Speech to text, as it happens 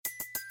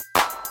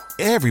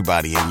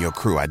Everybody in your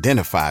crew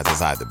identifies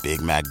as either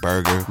Big Mac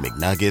Burger,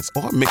 McNuggets,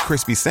 or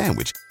McCrispy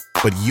Sandwich.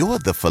 But you're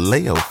the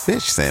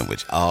Filet-O-Fish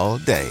Sandwich all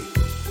day.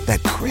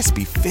 That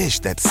crispy fish,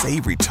 that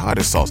savory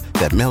tartar sauce,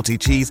 that melty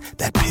cheese,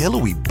 that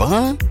pillowy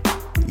bun.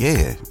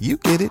 Yeah, you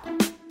get it.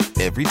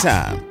 Every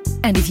time.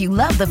 And if you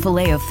love the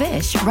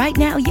Filet-O-Fish, right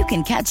now you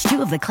can catch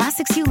two of the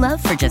classics you love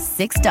for just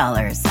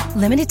 $6.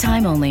 Limited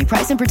time only.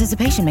 Price and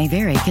participation may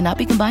vary. Cannot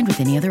be combined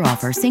with any other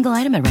offer. Single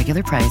item at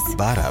regular price.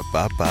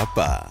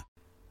 Ba-da-ba-ba-ba.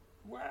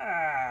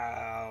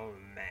 Well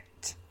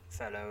met,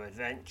 fellow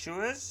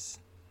adventurers.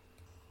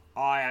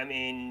 I am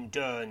in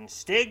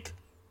Dunstig,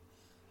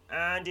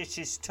 and it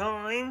is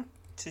time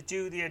to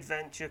do the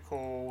adventure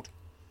called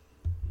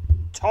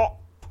Top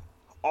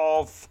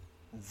of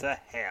the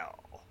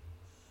Hill.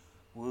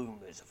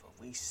 Rumours of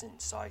a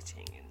recent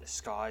sighting in the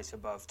skies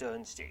above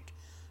Dunstig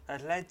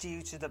had led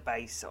you to the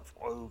base of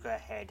Ogre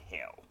Head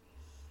Hill,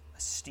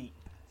 a steep,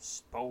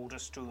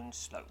 boulder-strewn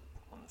slope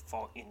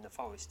in the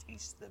forest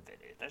east of the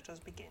village. Let us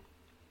begin.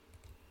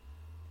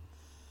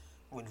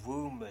 When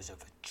rumours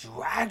of a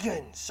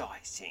dragon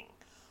sighting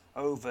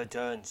over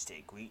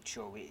Dunstig reach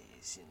your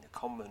ears in the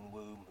common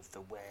room of the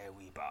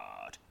Wary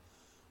Bard,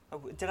 a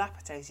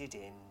dilapidated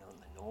inn on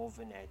the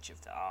northern edge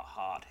of the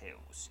Hard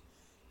Hills,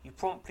 you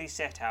promptly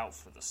set out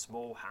for the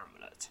small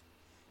hamlet,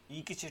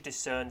 eager to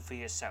discern for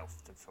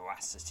yourself the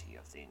veracity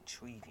of the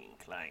intriguing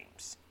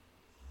claims.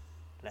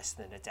 Less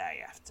than a day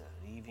after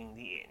leaving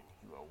the inn,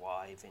 you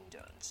arrive in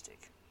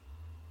Dunstig.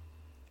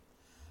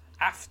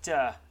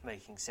 After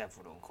making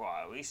several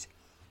inquiries,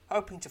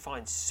 hoping to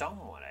find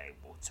someone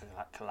able to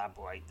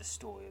collaborate the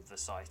story of the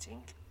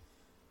sighting,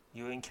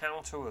 you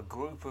encounter a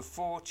group of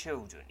 4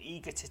 children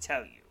eager to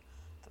tell you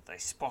that they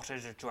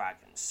spotted a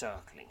dragon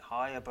circling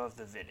high above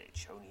the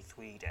village only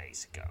 3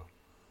 days ago.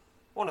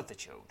 One of the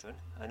children,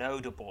 an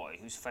older boy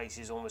whose face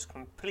is almost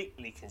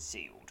completely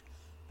concealed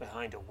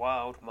behind a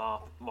wild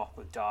mop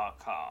of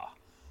dark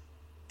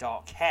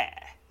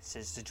hair,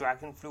 says the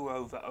dragon flew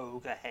over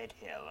Ogre Head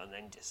Hill and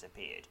then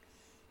disappeared.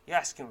 You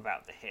ask him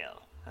about the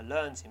hill and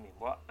learn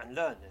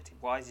that it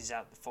rises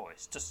out the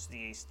forest just to the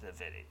east of the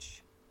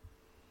village.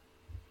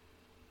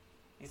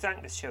 You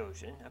thank the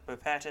children and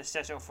prepare to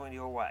set off on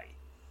your way,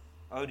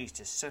 only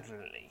to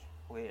suddenly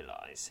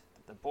realise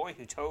that the boy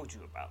who told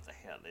you about the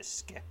hill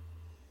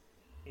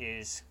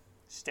is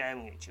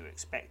staring at you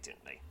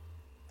expectantly.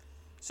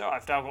 So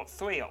I've now got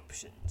 3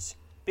 options.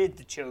 Bid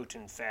the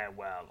children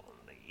farewell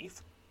and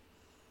leave,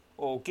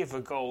 or give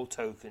a gold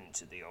token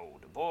to the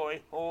older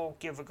boy, or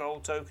give a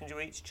gold token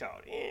to each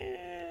child.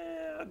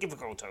 I'll give a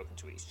gold token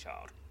to each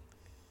child.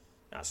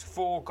 That's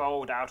 4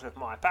 gold out of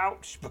my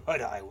pouch,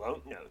 but I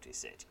won't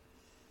notice it.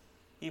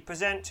 You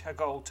present a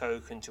gold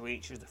token to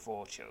each of the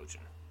 4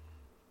 children,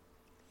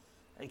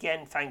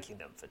 again thanking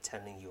them for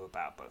telling you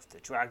about both the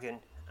dragon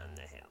and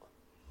the hill.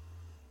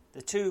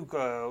 The 2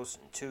 girls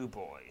and 2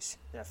 boys,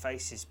 their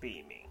faces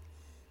beaming,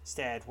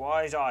 stared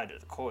wide-eyed at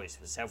the coins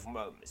for several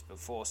moments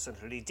before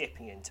suddenly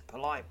dipping into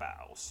polite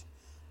bows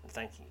and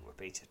thanking you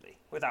repeatedly.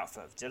 Without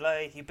further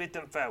delay, you bid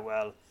them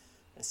farewell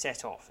and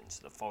set off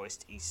into the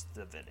forest east of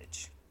the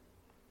village.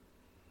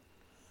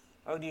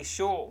 Only a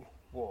short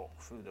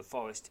walk through the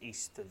forest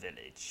east of the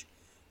village,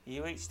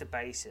 you reach the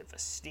base of a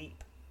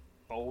steep,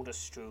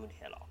 boulder-strewn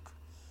hillock.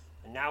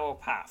 A narrow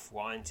path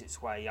winds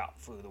its way up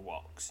through the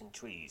rocks and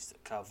trees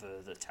that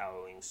cover the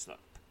towering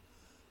slope.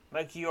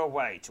 Making your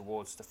way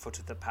towards the foot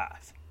of the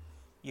path,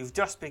 you've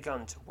just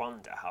begun to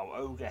wonder how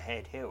Ogre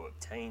Head Hill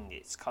obtained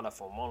its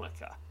colourful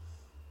moniker,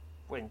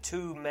 when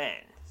 2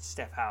 men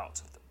step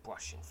out of the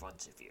brush in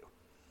front of you.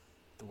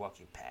 The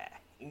rugged pair,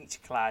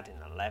 each clad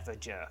in a leather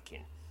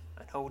jerkin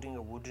and holding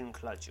a wooden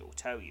cudgel,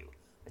 tell you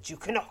that you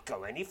cannot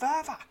go any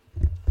further.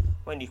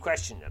 When you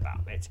question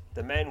about it,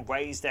 the men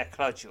raise their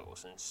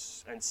cudgels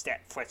and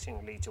step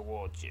threateningly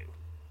towards you.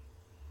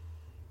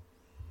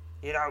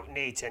 You don't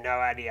need to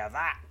know any of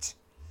that,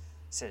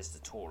 says the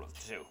tall of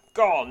the 2.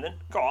 Go on then,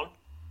 go on.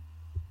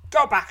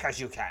 Go back as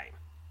you came.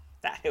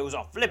 That hill's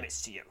off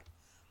limits to you.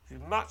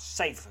 It's much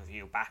safer for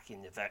you back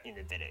in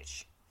the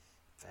village.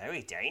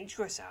 Very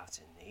dangerous out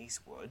in these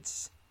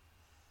woods.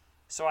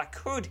 So I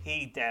could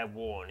heed their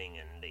warning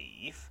and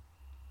leave.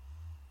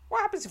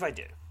 What happens if I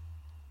do?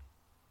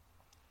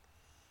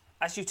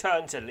 As you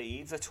turn to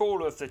leave, the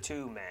taller of the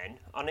 2 men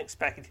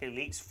unexpectedly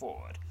leaps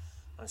forward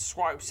and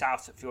swipes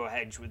out of your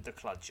hedge with the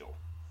cudgel.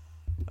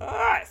 All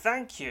right,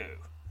 thank you.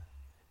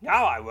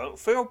 Now I won't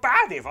feel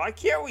bad if I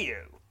kill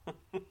you.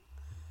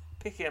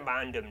 Pick a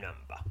random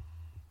number.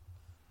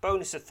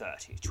 Bonus of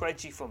 30.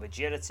 20 from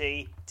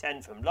agility,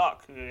 10 from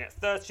luck. You get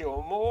 30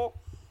 or more,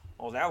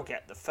 or they'll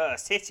get the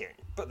first hit in,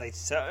 but they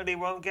certainly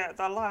won't get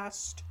the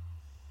last.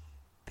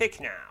 Pick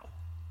now.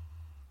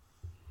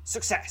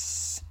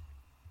 Success.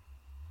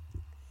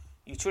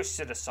 You twist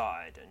it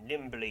aside and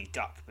nimbly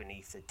duck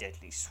beneath the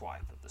deadly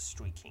swipe of the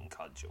streaking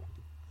cudgel.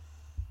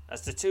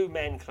 As the 2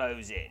 men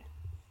close in,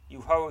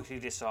 you hurriedly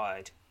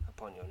decide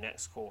upon your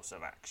next course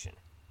of action.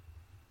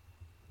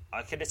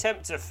 I can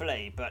attempt to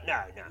flee, but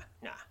no.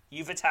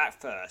 You've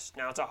attacked first,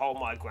 now to hold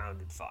my ground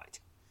and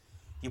fight.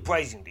 You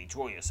brazenly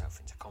draw yourself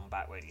into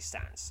combat-ready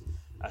stance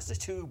as the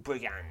two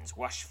brigands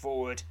rush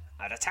forward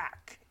and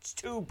attack. It's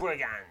two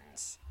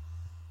brigands.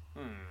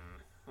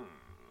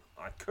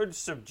 I could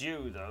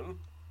subdue them,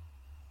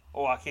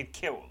 or I could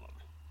kill them.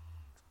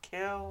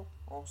 Kill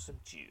or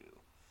subdue?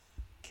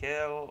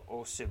 Kill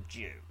or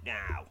subdue?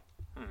 Now,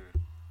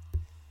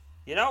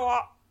 you know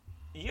what?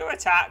 You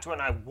attacked when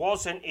I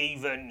wasn't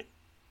even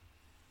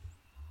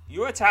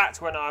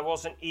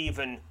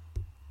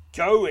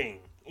going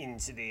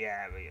into the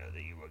area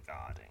that you were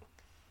guarding.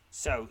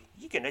 So,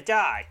 you're gonna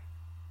die.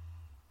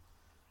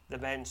 The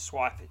men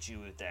swipe at you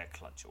with their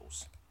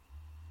cudgels.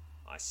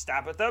 I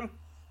stab at them.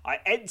 I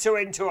enter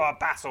into a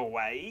battle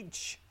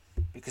wage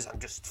because I'm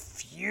just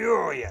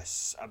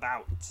furious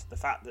about the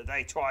fact that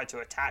they tried to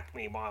attack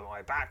me while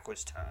my back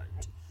was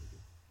turned.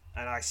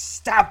 And I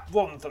stab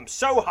one of them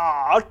so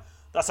hard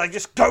that I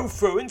just go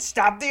through and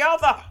stab the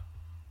other.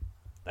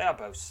 They are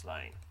both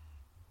slain.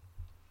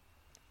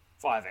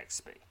 5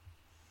 XP.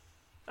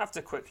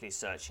 After quickly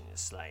searching the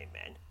slain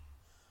men,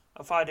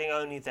 and finding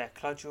only their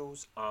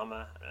cudgels,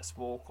 armour, and a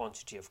small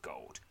quantity of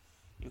gold,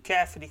 you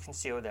carefully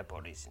conceal their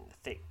bodies in the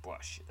thick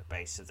brush at the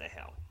base of the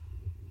hill.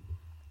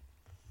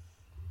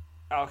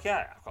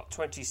 Okay, I've got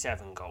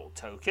 27 gold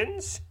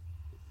tokens,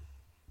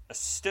 a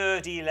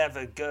sturdy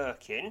leather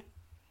jerkin.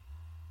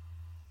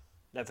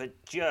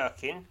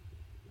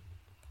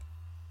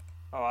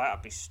 Alright,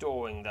 I'll be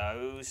storing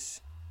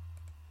those,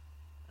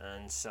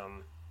 and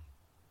some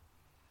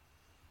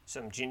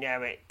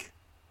generic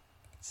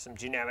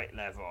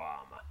leather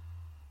armour.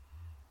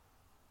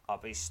 I'll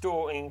be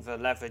storing the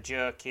leather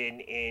jerkin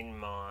in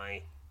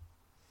my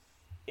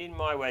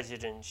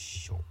residence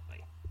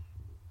shortly.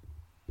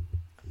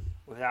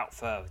 Without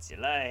further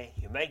delay,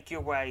 you make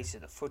your way to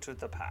the foot of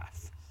the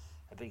path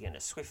and begin a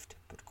swift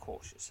but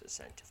cautious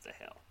ascent of the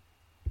hill.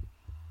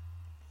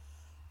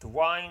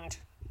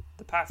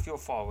 The path you're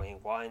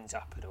following winds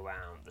up and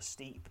around the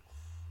steep,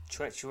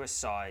 treacherous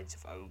sides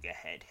of Ogre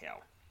Head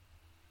Hill.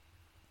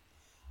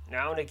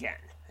 Now and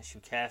again, as you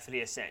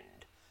carefully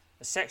ascend,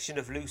 a section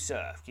of loose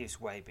earth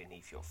gives way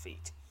beneath your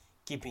feet,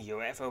 keeping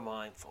you ever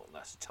mindful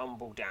that a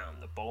tumble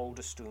down the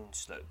boulder-strewn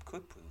slope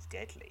could prove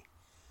deadly.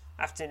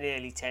 After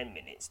nearly 10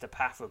 minutes, the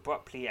path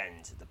abruptly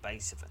ends at the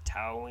base of a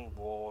towering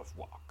wall of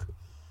rock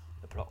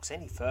that blocks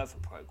any further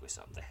progress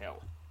up the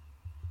hill.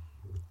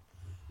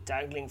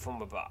 Dangling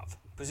from above,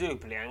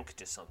 presumably anchored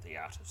to something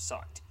out of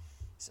sight,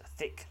 is a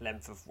thick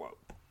length of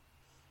rope.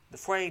 The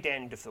frayed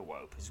end of the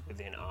rope is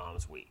within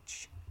arm's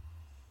reach.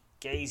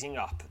 Gazing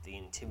up at the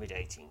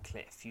intimidating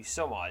cliff, you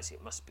surmise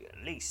it must be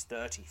at least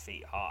 30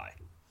 feet high.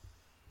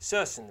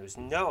 Certain there is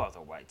no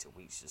other way to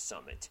reach the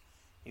summit,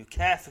 you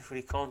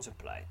carefully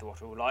contemplate what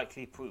will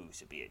likely prove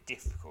to be a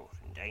difficult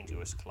and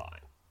dangerous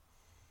climb,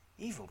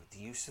 even with the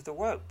use of the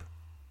rope.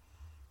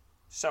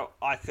 So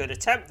I could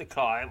attempt the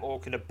climb or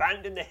could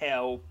abandon the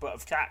hill, but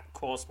of that of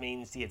course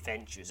means the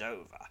adventure's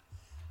over.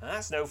 And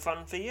that's no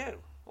fun for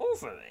you, or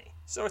for me,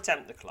 so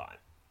attempt the climb.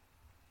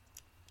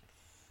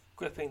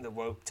 Gripping the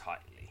rope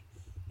tightly,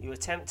 you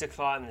attempt to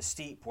climb the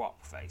steep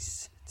rock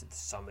face to the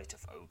summit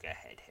of Ogre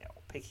Head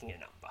Hill, picking a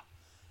number.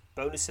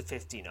 Bonus of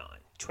 59,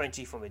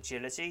 20 from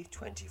agility,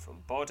 20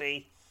 from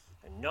body,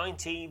 and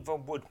 19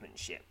 from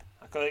woodmanship.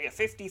 I've got to get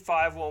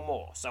 55 or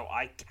more, so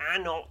I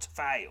cannot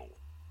fail.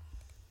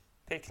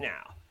 Pick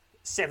now.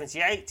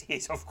 78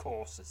 is, of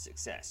course, a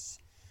success.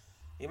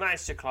 You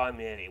manage to climb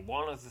nearly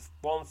one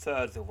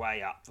third of the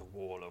way up the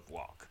wall of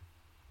rock.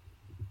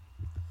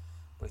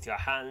 With your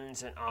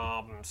hands and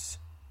arms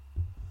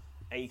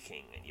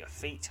aching and your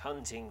feet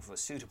hunting for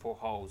suitable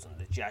holes on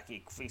the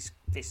jagged cliff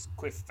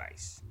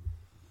face,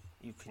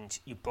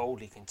 you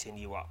boldly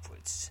continue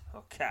upwards.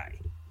 Okay.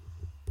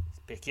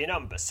 Pick your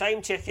number.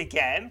 Same tick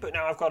again, but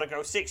now I've got to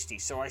go 60,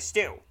 so I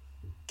still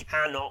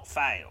cannot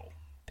fail.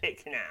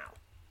 Pick now.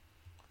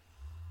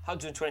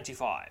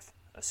 125.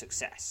 A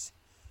success.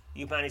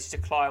 You manage to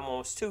climb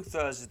almost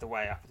 2/3 of the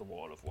way up the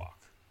wall of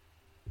rock.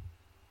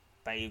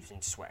 Bathed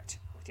in sweat,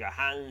 with your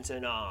hands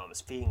and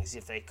arms feeling as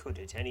if they could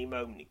at any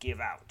moment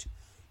give out,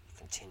 you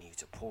continue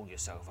to pull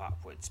yourself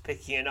upwards,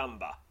 picking a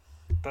number.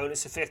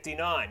 Bonus of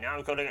 59. Now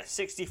I've got to get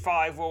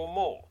 65 or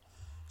more.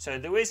 So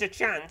there is a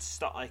chance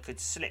that I could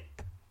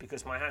slip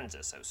because my hands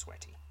are so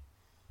sweaty.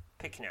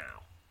 Pick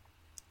now.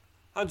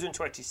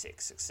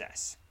 126.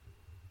 Success.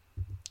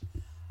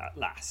 At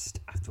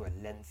last, after a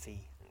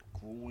lengthy and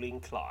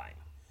grueling climb,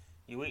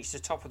 you reach the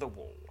top of the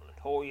wall and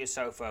haul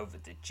yourself over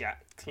the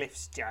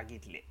cliff's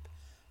jagged lip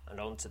and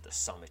onto the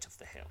summit of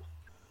the hill.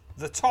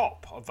 The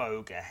top of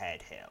Ogre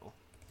Head Hill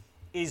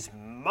is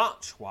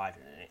much wider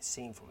than it's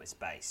seen from its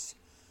base.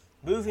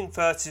 Moving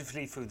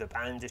furtively through the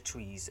band of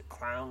trees that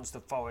crowns the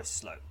forest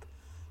slope,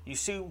 you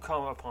soon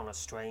come upon a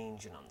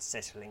strange and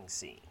unsettling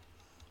scene.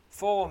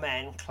 4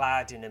 men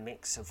clad in a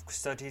mix of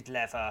studded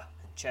leather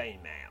and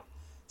chainmail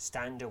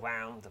stand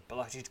around the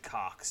bloodied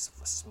carcass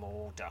of a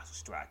small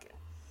dust dragon.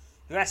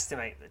 You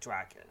estimate the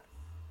dragon,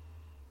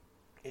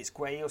 its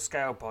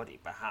grey-scale body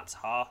perhaps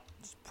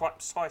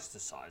twice the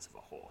size of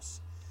a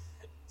horse.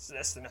 It's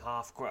less than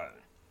half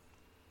grown.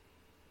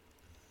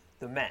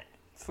 The men,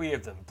 3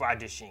 of them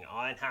brandishing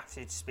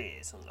iron-hafted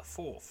spears, and the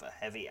 4th a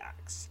heavy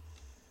axe,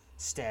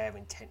 stare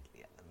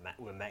intently at the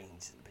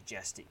remains of the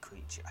majestic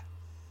creature.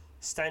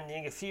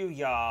 Standing a few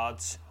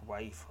yards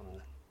away,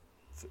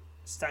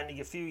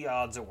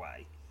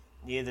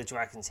 near the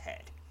dragon's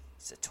head,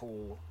 is a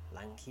tall,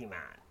 lanky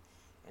man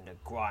in a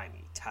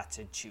grimy,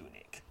 tattered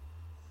tunic.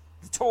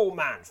 The tall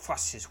man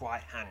thrusts his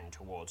right hand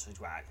towards the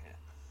dragon.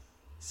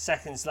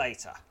 Seconds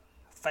later,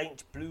 a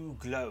faint blue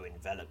glow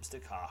envelops the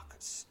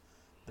carcass.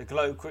 The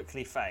glow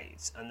quickly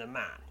fades, and the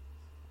man,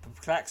 a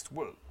perplexed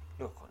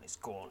look on his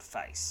gaunt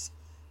face,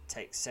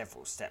 takes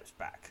several steps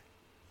back.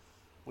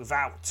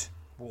 Without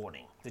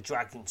warning, the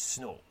dragon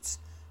snorts,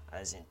 and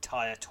his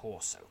entire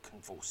torso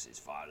convulses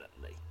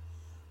violently.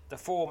 The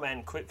 4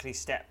 men quickly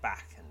step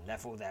back and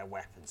level their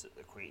weapons at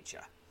the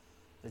creature.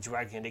 The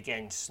dragon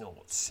again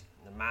snorts,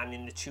 and the man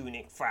in the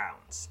tunic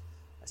frowns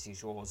as he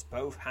draws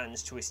both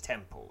hands to his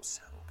temples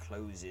and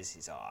closes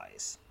his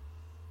eyes.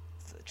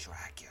 The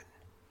dragon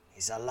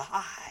is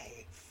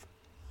alive.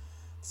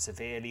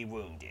 Severely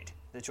wounded,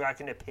 the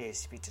dragon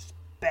appears to be just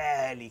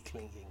barely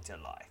clinging to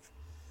life.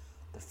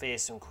 The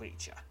fearsome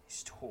creature,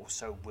 his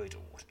torso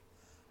riddled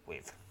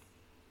with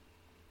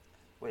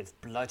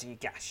bloody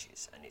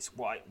gashes and its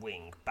white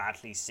wing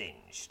badly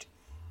singed,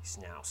 is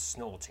now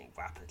snorting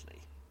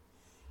rapidly.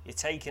 You're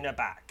taken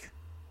aback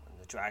when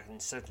the dragon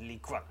suddenly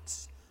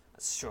grunts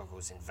and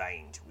struggles in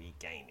vain to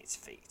regain its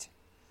feet.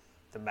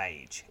 The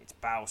mage, its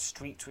brow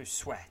streaked with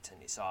sweat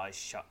and its eyes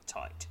shut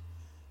tight,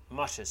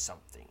 mutters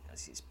something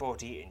as his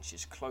body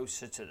inches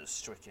closer to the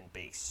stricken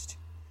beast.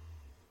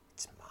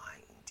 Its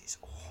mind is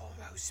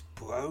almost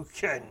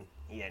broken,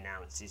 he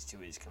announces to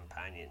his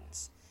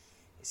companions,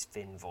 his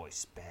thin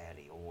voice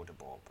barely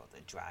audible by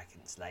the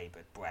dragon's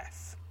laboured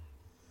breath.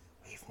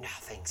 We've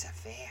nothing to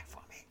fear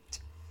from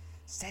it.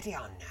 Steady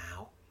on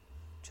now.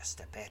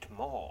 Just a bit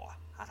more,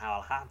 and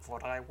I'll have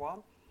what I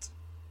want.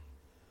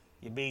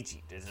 You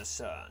immediately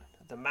discern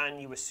that the man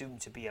you assume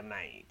to be a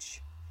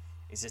mage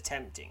is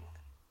attempting,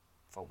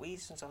 for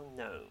reasons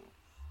unknown,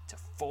 to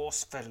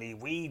forcefully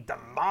read the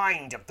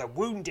mind of the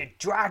wounded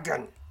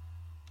dragon.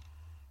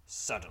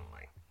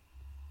 Suddenly,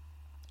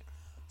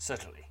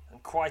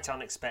 and quite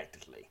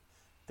unexpectedly,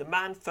 the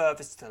man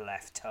furthest to the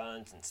left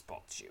turns and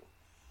spots you.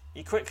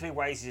 He quickly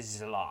raises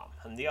his alarm,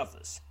 and the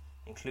others,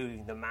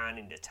 including the man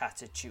in the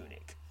tattered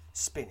tunic,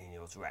 spin in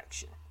your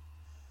direction.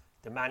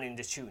 The man in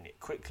the tunic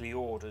quickly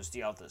orders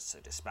the others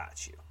to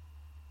dispatch you.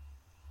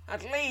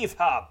 And leave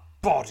her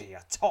body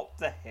atop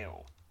the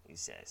hill, he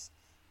says.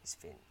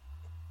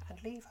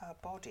 And leave her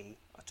body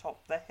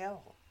atop the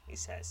hill, he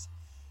says,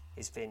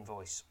 his thin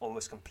voice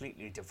almost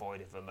completely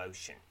devoid of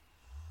emotion.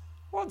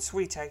 Once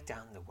we take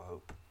down the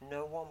rope,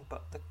 no one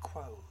but the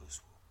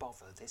crows will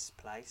bother this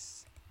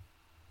place.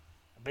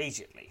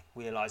 Immediately,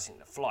 realising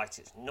that flight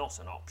is not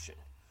an option,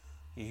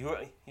 you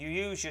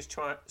use your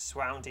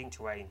surrounding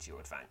terrain to your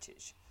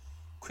advantage,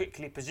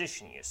 quickly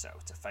positioning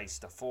yourself to face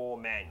the 4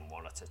 men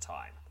one at a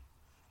time.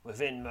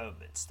 Within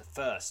moments, the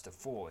first of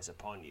 4 is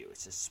upon you.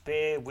 It's a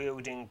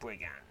spear-wielding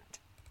brigand.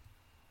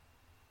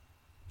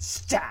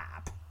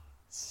 Stab!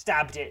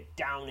 Stabbed it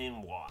down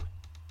in one.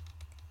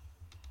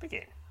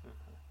 Begin.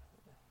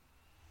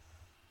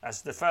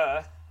 As the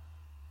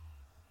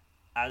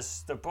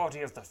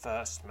body of the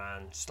first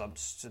man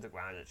slumps to the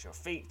ground at your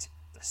feet,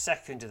 the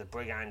second of the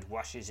brigand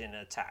rushes in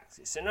and attacks.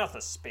 It's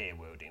another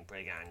spear-wielding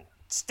brigand.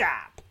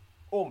 Stab!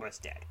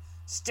 Almost dead.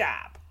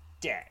 Stab!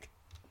 Dead.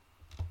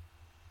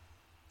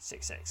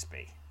 6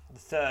 XP. The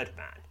third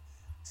man,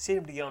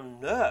 seemingly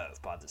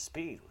unnerved by the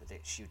speed with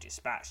which you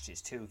dispatched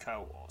his 2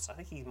 cohorts, I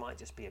think he might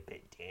just be a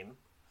bit dim,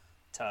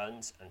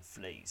 turns and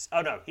flees.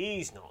 Oh no,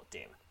 he's not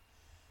dim.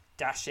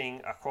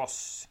 Dashing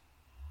across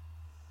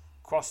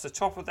the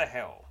top of the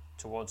hill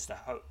towards the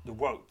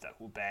rope that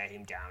will bear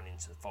him down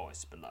into the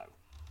forest below.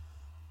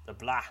 The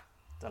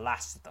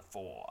last of the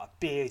 4, a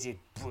bearded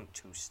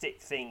brute whose thick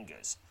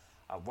fingers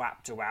are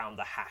wrapped around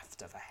the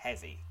haft of a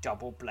heavy,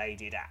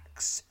 double-bladed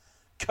axe,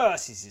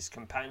 curses his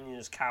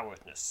companion's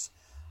cowardice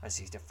as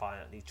he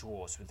defiantly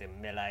draws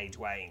within melee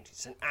range.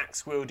 It's an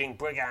axe-wielding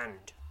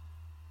brigand.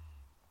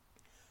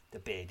 The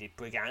bearded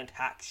brigand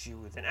hacks you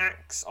with an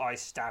axe. I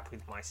stab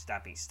with my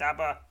stabby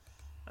stabber,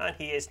 and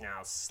he is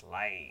now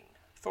slain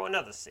for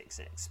another 6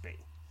 XP.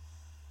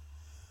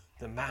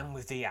 The man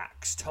with the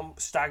axe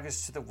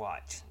staggers to the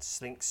right and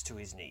slinks to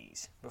his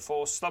knees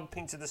before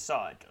slumping to the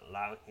side and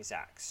allowing his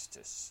axe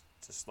to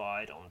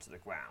slide onto the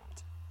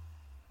ground.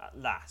 At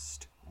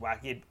last,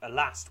 a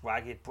last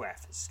ragged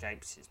breath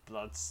escapes his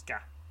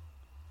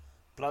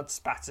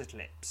blood-spattered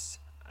lips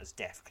as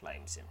death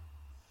claims him.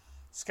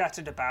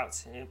 Scattered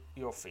about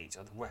your feet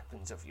are the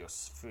weapons of your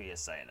 3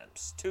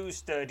 assailants, 2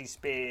 sturdy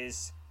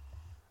spears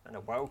and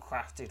a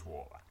well-crafted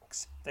war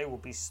axe. They will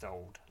be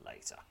sold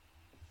later.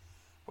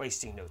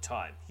 Wasting no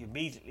time, you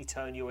immediately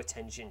turn your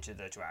attention to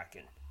the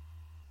dragon.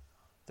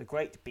 The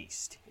great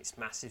beast, its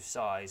massive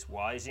size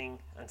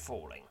rising and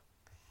falling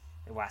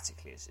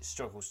erratically as it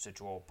struggles to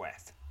draw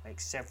breath,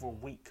 makes several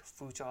weak,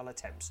 futile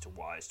attempts to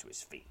rise to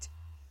its feet.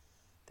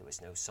 There is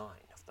no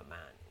sign of the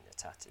man in the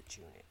tattered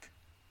tunic.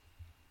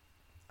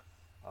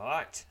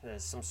 Alright,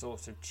 there's some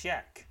sort of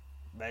check.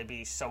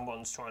 Maybe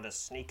someone's trying to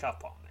sneak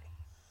up on me.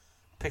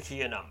 Pick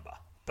your number.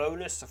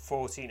 Bonus of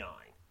 49.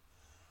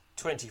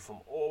 20 from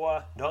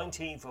aura,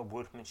 19 from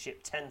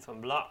woodmanship, 10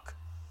 from luck.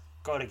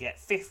 Gotta get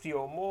 50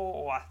 or more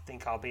or I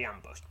think I'll be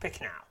ambushed.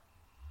 Pick now.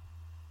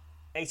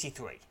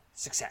 83.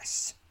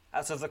 Success.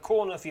 Out of the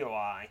corner of your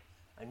eye,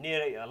 and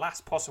nearly at the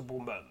last possible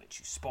moment,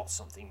 you spot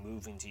something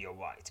moving to your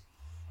right.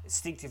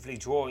 Instinctively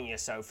drawing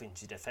yourself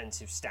into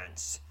defensive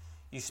stance,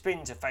 you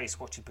spin to face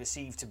what you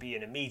perceive to be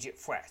an immediate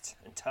threat,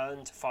 and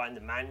turn to find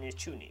the man in his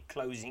tunic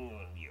closing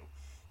on you,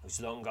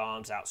 his long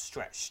arms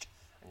outstretched,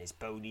 and his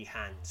bony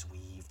hands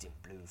weaved in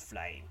blue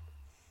flame.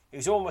 He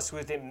was almost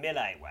within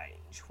melee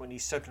range when he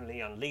suddenly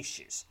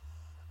unleashes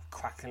a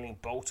crackling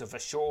bolt of a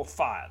sure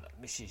fire that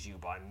misses you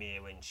by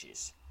mere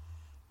inches.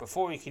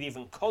 Before you can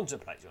even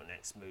contemplate your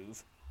next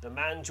move, the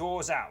man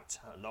draws out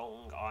a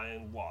long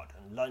iron wad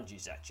and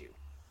lunges at you,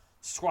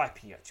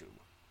 swiping at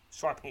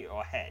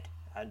your head,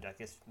 and I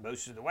guess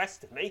most of the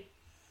rest of me,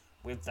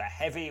 with the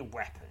heavy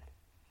weapon.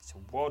 It's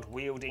a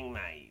wad-wielding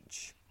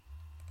mage.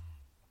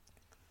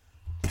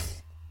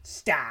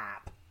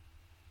 Stab!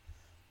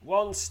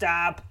 One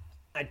stab,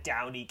 and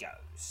down he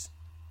goes.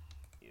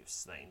 You've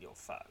slain your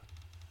foe.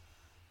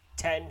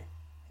 10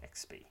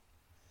 XP.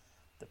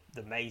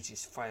 The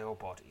mage's frail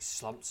body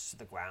slumps to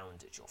the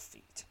ground at your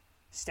feet.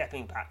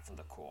 Stepping back from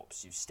the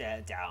corpse, you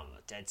stare down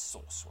the dead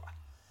sorcerer,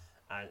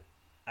 and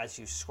as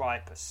you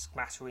swipe a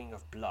smattering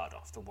of blood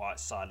off the right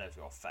side of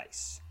your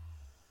face.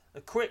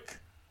 A quick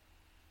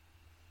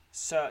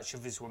search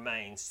of his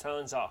remains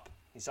turns up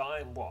his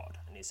iron wad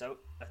and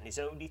his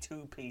only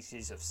 2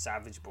 pieces of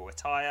salvageable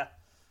attire,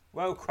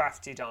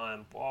 well-crafted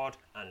iron wad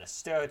and a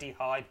sturdy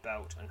hide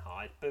belt and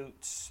hide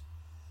boots.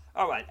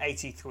 Oh, and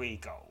 83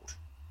 gold.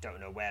 Don't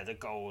know where the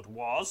gold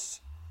was.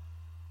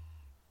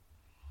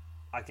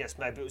 I guess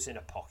maybe it was in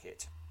a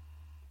pocket.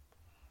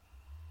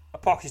 A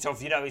pocket of,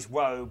 his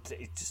robe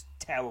that is just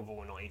terrible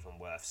and not even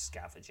worth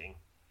scavenging.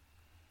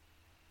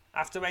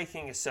 After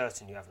making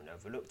certain you haven't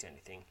overlooked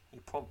anything, you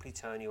promptly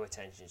turn your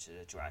attention to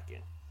the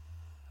dragon,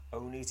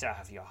 only to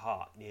have your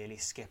heart nearly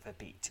skip a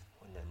beat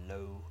when a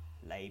low,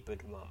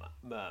 laboured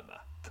murmur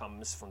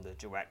comes from the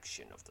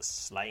direction of the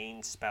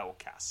slain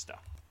spellcaster.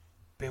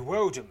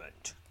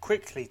 Bewilderment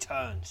quickly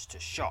turns to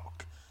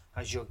shock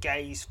as your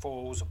gaze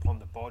falls upon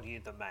the body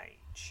of the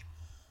mage,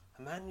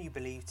 a man you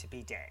believe to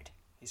be dead.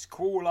 His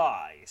cruel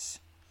eyes,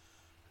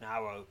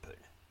 now open,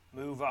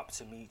 move up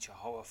to meet your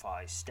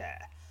horrified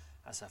stare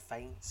as a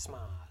faint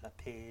smile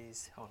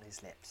appears on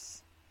his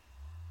lips.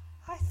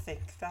 "I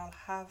think they'll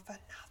have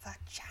another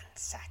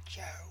chance at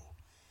you,"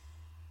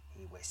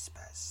 he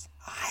whispers.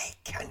 "I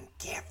can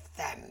give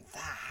them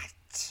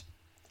that."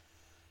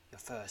 Your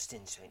first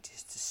instinct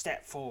is to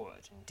step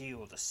forward and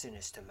deal the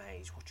sinister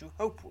mage what you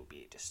hope will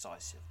be a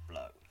decisive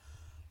blow,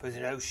 but the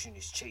notion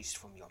is chased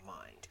from your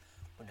mind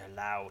when a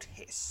loud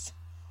hiss,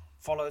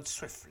 followed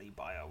swiftly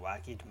by a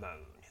ragged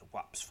moan,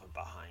 erupts from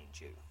behind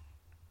you.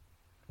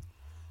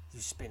 You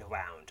spin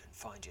around and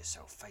find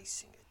yourself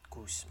facing a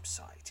gruesome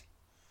sight.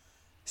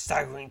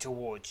 Staggering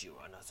towards you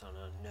at an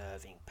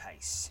unnerving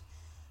pace,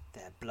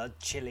 their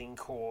blood-chilling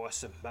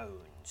chorus of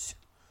moans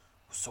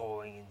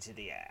soaring into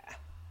the air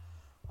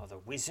are the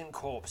wizened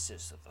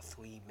corpses of the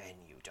 3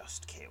 men you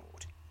just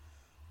killed.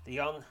 The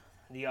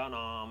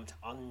unarmed,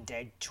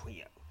 undead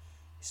trio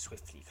is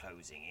swiftly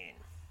closing in.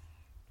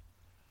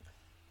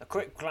 A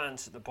quick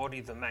glance at the body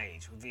of the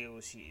mage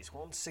reveals he is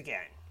once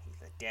again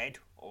either dead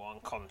or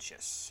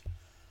unconscious,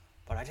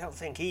 but I don't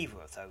think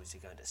either of those are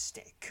going to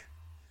stick.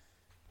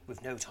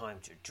 With no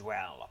time to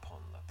dwell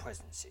upon the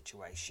present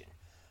situation,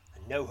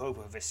 and no hope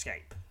of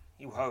escape,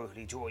 you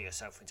hurriedly draw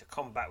yourself into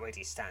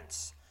combat-ready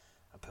stance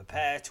and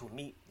prepare to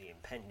meet the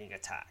impending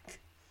attack.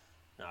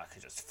 Now, I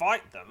could just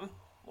fight them,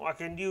 or I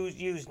can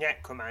use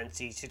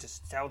necromancy to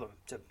just tell them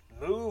to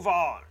move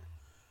on.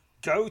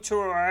 Go to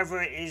wherever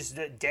it is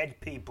that dead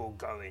people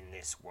go in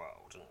this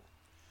world.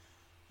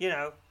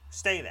 And,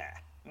 stay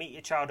there. Meet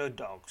your childhood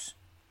dogs.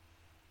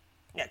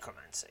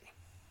 Necromancy.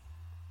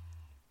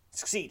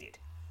 Succeeded.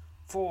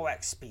 4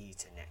 XP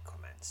to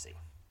necromancy.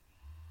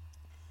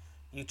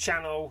 You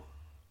channel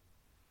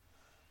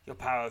your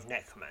power of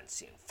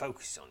necromancy and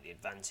focus on the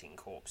advancing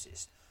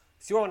corpses.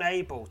 If you're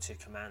unable to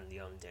command the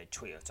undead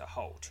trio to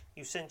halt,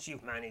 you sense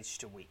you've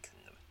managed to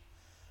weaken them.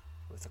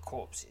 With the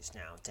corpses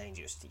now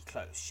dangerously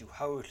close, you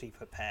hurriedly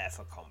prepare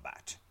for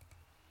combat.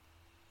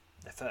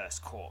 The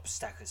first corpse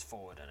staggers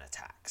forward and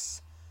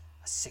attacks,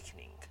 a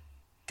sickening,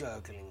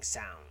 gurgling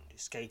sound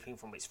escaping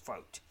from its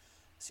throat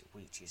as it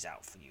reaches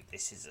out for you.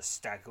 This is a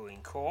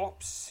staggering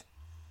corpse.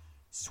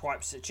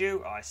 Swipes at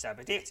you, I stab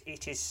at it,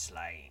 it is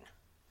slain.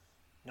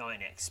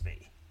 9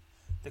 XP.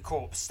 The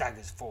corpse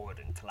staggers forward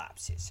and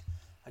collapses.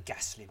 A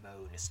ghastly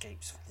moan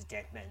escapes from the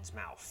dead man's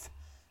mouth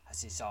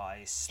as his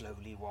eyes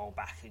slowly roll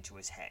back into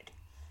his head.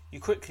 You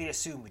quickly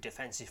assume a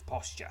defensive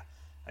posture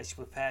as you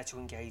prepare to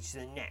engage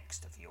the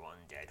next of your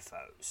undead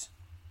foes.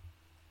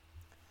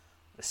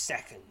 The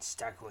second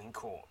staggering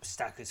corpse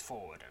staggers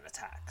forward and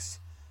attacks,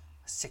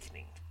 a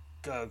sickening,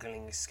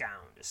 gurgling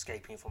sound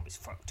escaping from his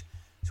throat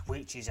It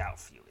reaches out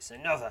for you. It's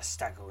another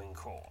staggering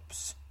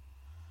corpse.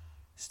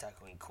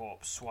 Staggering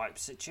corpse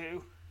swipes at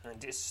you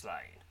and is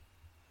slain.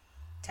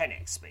 10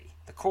 XP.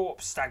 The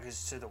corpse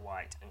staggers to the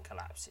right and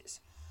collapses.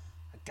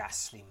 A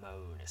ghastly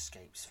moan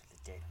escapes from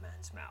the dead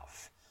man's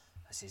mouth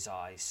as his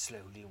eyes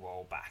slowly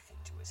roll back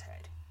into his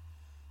head.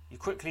 You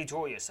quickly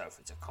draw yourself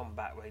into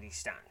combat-ready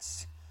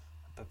stance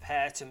and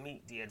prepare to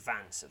meet the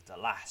advance of the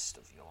last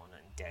of your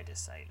undead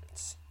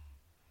assailants.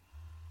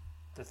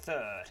 The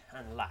third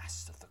and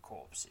last of the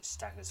corpses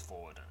staggers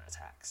forward and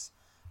attacks,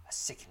 a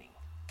sickening,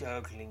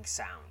 gurgling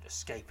sound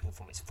escaping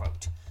from its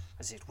throat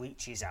as it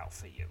reaches out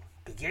for you.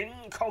 Begin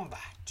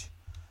combat!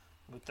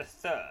 With the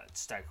third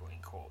staggering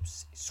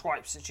corpse, it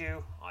swipes at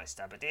you, I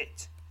stab at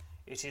it,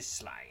 it is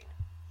slain.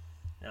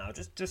 Now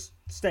just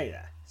stay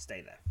there.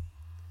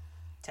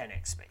 10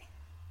 XP.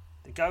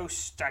 The ghost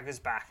staggers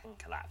back and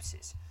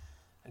collapses.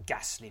 A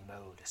ghastly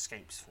moan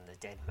escapes from the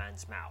dead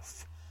man's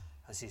mouth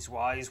as his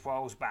eyes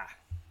roll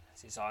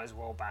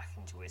back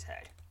into his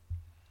head.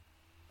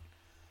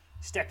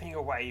 Stepping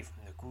away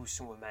from the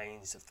gruesome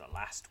remains of the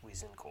last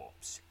risen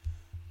corpse,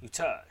 you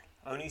turn,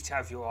 only to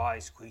have your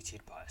eyes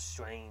greeted by a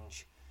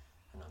strange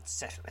and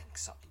unsettling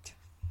sight.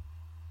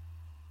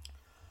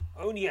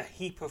 Only a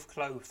heap of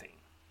clothing,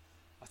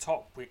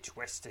 atop which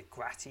rested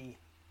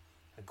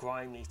a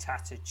grimy,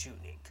 tattered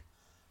tunic,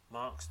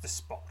 marks the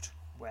spot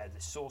where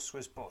the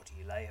sorcerer's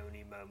body lay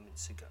only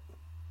moments ago.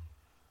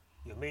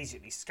 You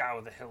immediately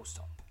scour the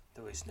hilltop.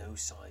 There is no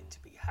sign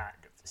to be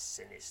had of the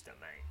sinister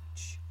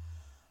mage.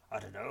 I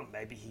don't know,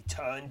 maybe he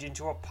turned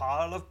into a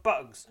pile of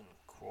bugs and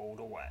crawled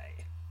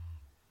away.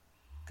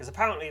 Because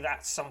apparently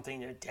that's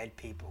something that dead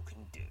people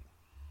can do.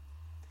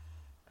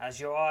 As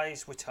your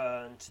eyes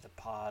return to the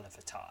pile of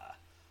attire,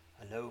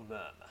 a low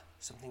murmur,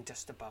 something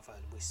just above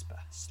a whisper,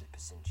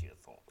 slips into your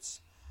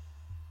thoughts.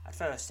 At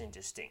first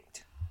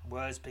indistinct,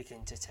 words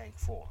begin to take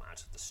form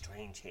out of the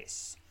strange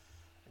hiss,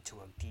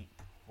 until a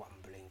deep,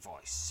 rumbling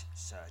voice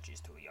surges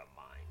through your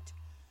mind.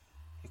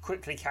 You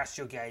quickly cast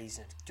your gaze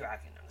at the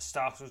dragon and are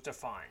startled to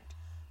find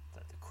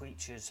that the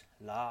creature's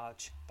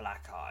large,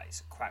 black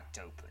eyes are cracked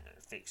open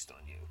and fixed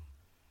on you.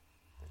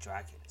 The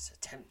dragon is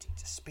attempting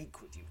to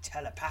speak with you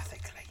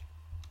telepathically.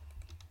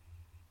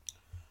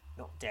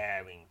 Not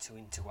daring to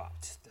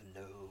interrupt the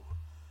low,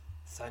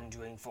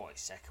 thundering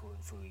voice echoing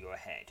through your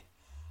head,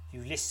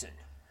 you listen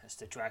as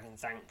the dragon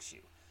thanks you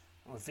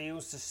and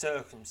reveals the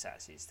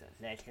circumstances that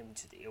led him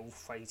to the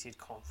ill-fated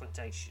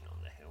confrontation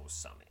on the hill's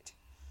summit.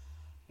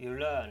 You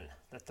learn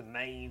that the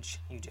mage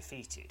you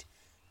defeated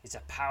is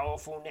a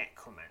powerful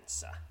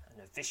necromancer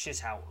and a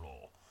vicious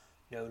outlaw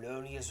known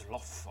only as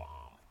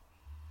Lopfarm.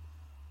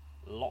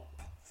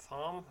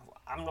 Lopfarm?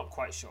 I'm not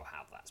quite sure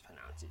how that's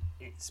pronounced.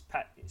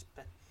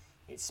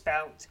 It's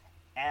spelled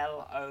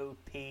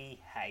L-O-P-H.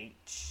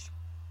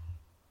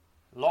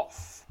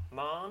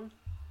 Lopfarm?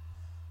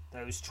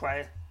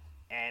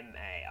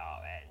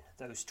 M-A-R-N.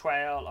 Those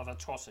trail of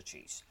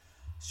atrocities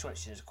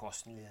stretches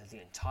across nearly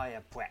the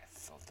entire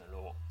breadth of the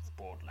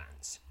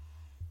Borderlands.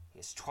 He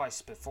has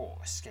twice before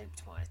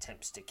escaped my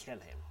attempts to kill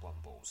him,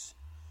 rumbles.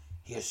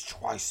 He has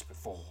twice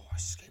before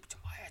escaped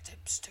my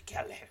attempts to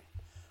kill him,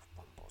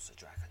 rumbles the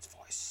dragon's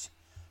voice.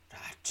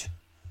 That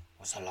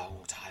was a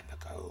long time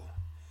ago.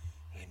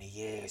 In the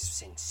years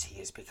since he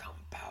has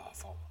become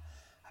powerful,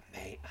 I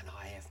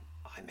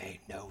made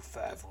no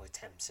further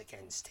attempts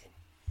against him.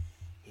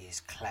 He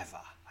is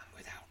clever and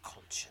without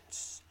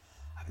conscience,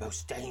 a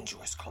most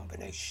dangerous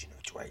combination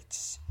of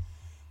traits.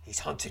 He's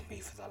hunted me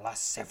for the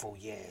last several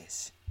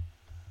years,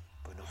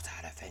 but not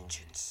had a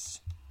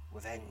vengeance.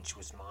 Revenge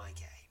was my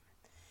game.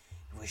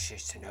 He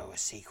wishes to know a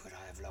secret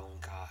I have long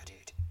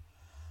guarded,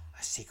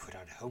 a secret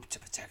I'd hoped to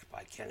protect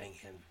by killing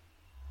him,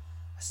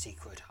 a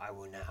secret I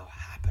will now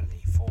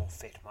happily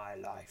forfeit my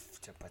life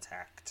to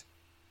protect.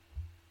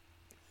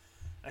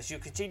 As you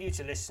continue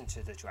to listen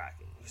to the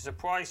dragon, you're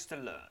surprised to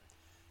learn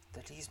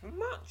that he's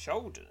much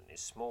older than his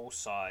small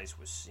size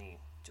would seem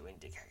to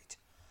indicate.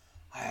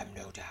 I am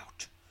no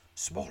doubt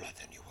smaller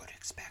than you would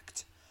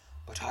expect,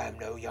 but I am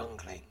no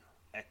youngling,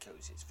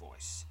 echoes his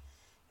voice,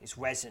 its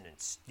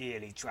resonance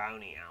nearly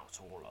drowning out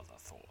all other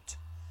thought.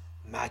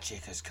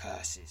 Magic has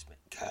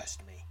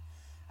cursed me,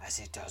 as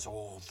it does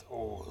all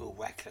who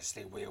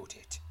recklessly wield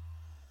it.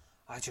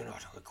 I do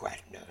not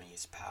regret knowing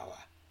its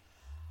power,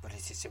 but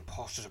it is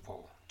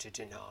impossible to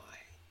deny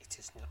it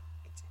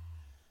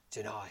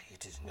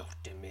has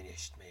not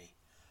diminished me,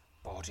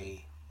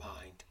 body,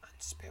 mind, and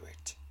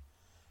spirit.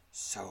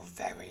 So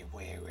very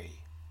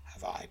weary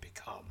have I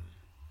become.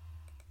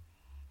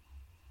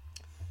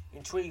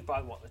 Intrigued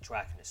by what the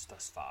dragon has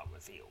thus far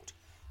revealed,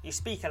 you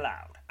speak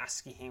aloud,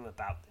 asking him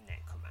about the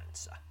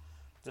necromancer,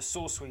 the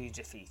sorcerer you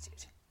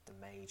defeated, the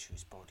mage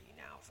whose body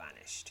now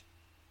vanished.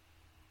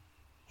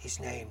 His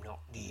name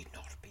need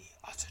not be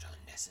uttered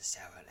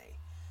unnecessarily,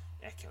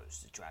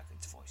 echoes the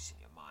dragon's voice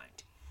in your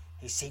mind.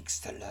 He seeks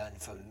to learn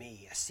from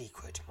me a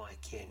secret my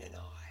kin and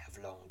I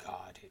have long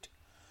guarded.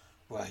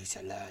 Were he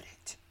to learn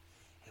it,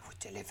 it would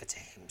deliver to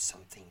him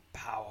something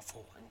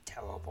powerful and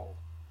terrible,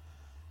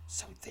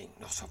 something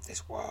not of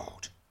this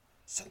world,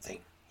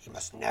 something you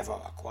must never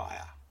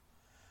acquire.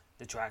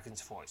 The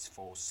dragon's voice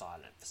falls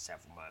silent for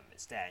several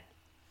moments. Then,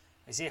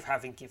 as if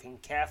having given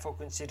careful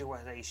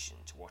consideration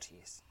to what he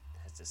has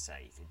to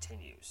say, he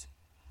continues.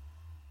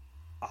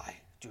 I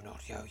do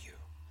not know you,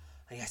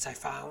 and yet I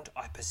found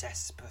I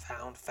possess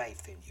profound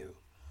faith in you,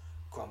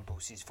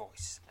 grumbles his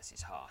voice as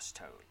his harsh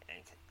tone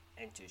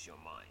enters your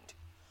mind.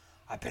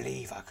 I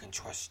believe I can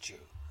trust you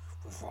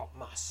with what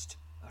must,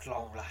 at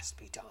long last,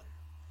 be done.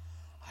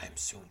 I am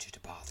soon to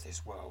depart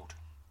this world.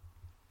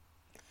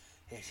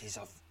 It is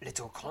of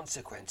little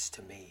consequence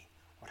to me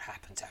what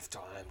happens after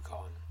I am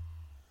gone.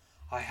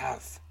 I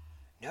have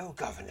no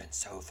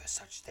governance over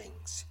such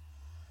things,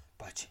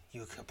 but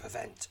you can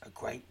prevent a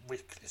great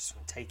weakness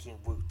from taking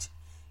root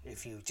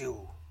if you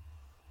do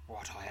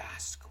what I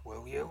ask,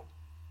 will you?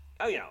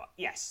 Oh, you know what?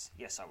 Yes,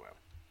 I will.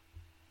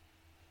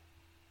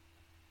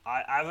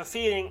 I have a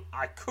feeling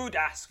I could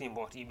ask him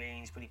what he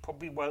means, but he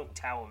probably won't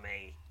tell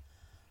me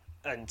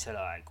until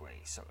I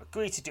agree. So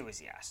agree to do as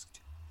he asked.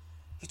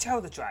 You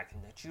tell the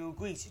dragon that you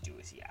agree to do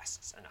as he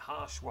asks, and a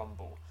harsh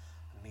rumble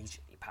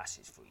immediately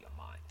passes through your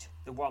mind.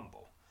 The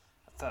rumble,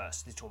 at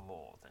first little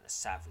more than a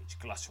savage,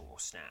 guttural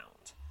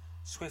sound,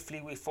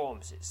 swiftly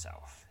reforms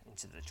itself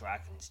into the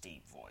dragon's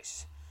deep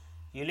voice.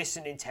 You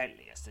listen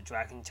intently as the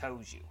dragon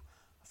tells you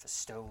of a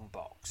stone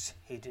box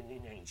hidden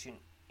in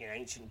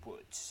ancient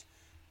woods,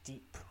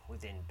 deep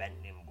within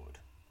Bentlin Wood.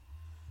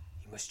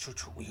 You must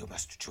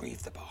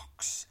retrieve the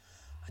box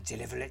and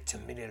deliver it to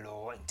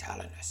Minilor in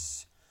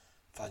Talanus,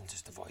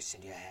 thunders the voice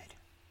in your head.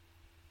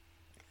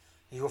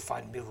 You will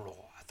find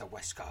Minilor at the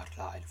Westgard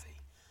Library,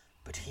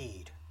 but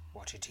heed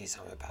what it is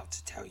I'm about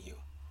to tell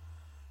you.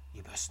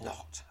 You must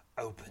not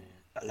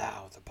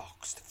allow the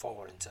box to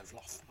fall into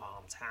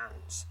Lothmarm's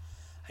hands,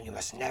 and you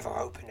must never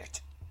open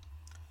it.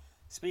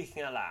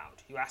 Speaking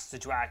aloud, you ask the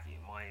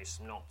dragon why he has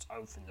not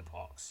opened the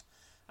box.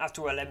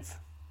 After a lengthy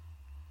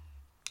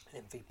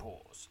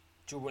pause,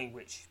 during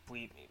which his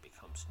breathing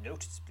becomes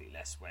noticeably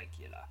less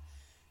regular,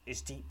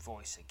 his deep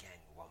voice again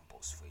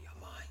rumbles through your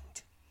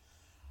mind.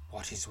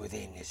 What is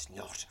within is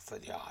not for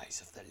the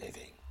eyes of the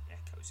living,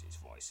 echoes his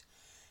voice.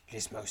 It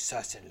is most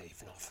certainly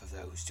not for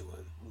those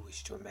who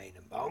wish to remain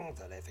among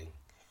the living.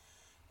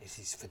 It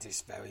is for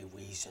this very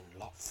reason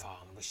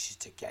Lothfarm wishes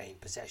to gain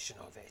possession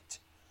of it.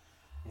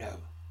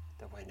 Know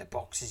that when the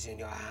box is in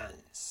your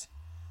hands,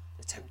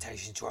 the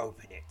temptation to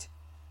open it,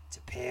 to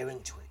peer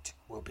into it,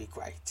 will be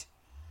great.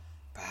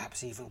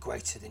 Perhaps even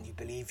greater than you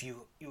believe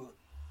your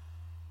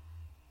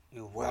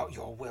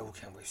will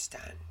can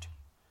withstand.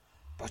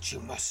 But you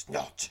must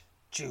not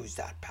choose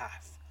that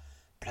path.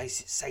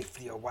 Place it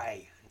safely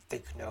away and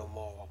think no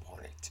more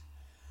upon it.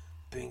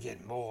 Bring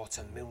it more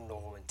to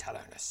Milnor and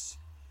Talanus.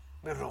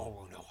 Milnor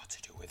will know what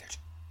to do with it.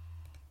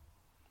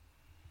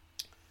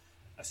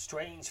 A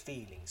strange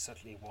feeling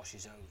suddenly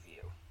washes over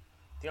you.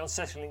 The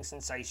unsettling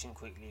sensation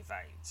quickly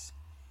fades,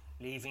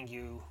 leaving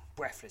you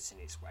breathless in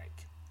its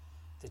wake.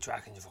 The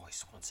dragon's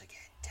voice once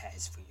again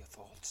tears through your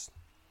thoughts.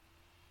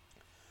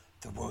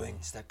 The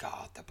ruins that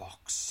guard the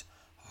box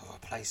are a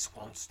place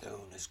once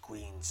known as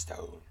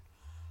Greenstone,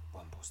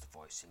 rumbles the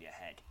voice in your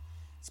head.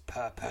 Its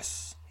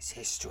purpose, its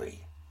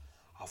history,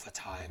 of a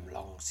time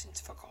long since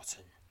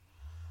forgotten.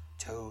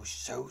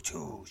 So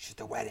too should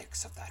the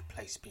relics of that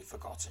place be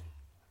forgotten,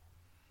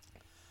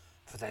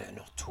 for they are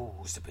not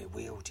tools to be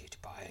wielded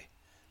by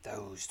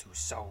those whose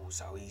souls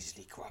are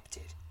easily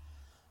corrupted.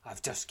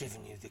 I've just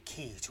given you the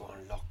key to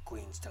unlock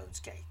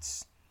Greenstone's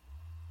gates.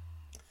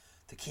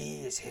 The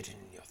key is hidden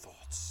in your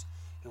thoughts.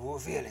 It will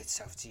reveal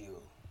itself to you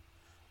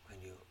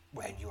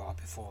when you are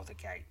before the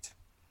gate.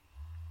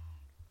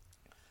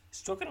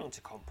 Struggling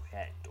to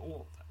comprehend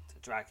all that the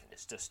dragon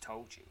has just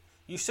told you,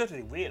 you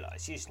suddenly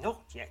realise he has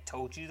not yet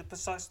told you the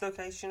precise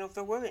location of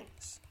the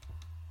ruins.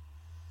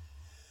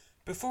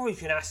 Before you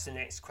can ask the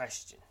next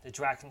question, the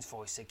dragon's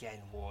voice again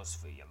roars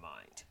through your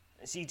mind,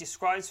 as he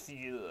describes for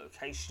you the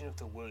location of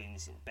the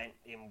ruins in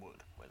Bentlin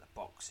Wood where the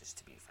box is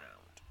to be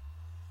found.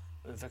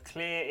 With a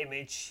clear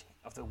image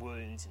of the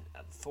ruins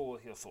at the fore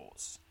of your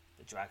thoughts,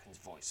 the dragon's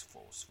voice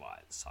falls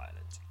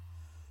silent.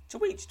 To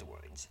reach the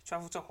ruins,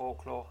 travel to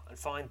Hawklaw and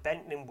find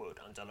Bentlin Wood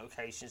under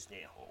locations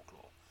near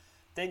Hawklaw.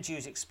 Then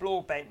choose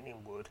Explore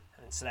Bentlin Wood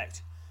and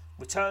select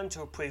Return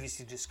to a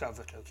previously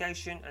discovered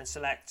location and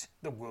select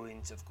the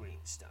ruins of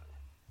Greenstone.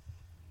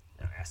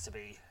 Now it has to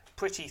be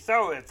pretty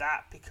thorough with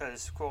that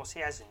because, of course,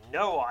 he has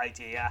no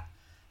idea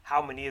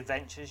how many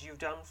adventures you've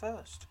done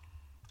first.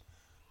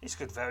 This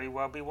could very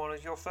well be one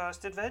of your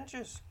first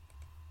adventures.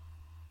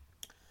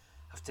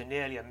 After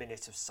nearly a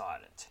minute of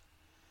silence,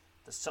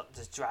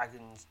 the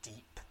dragon's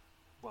deep,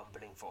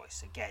 rumbling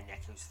voice again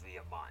echoes through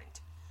your mind.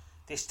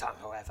 This time,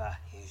 however,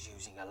 he is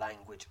using a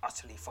language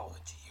utterly foreign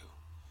to you.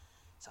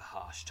 It's a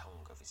harsh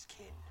tongue of his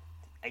kin,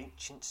 the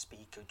ancient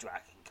speak of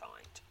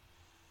dragonkind.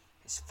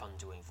 His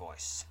thundering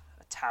voice,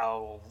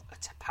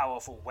 a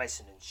powerful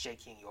resonance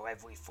shaking your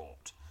every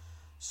thought,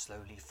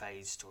 slowly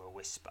fades to a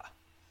whisper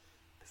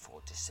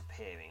before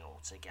disappearing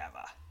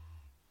altogether.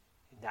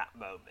 In that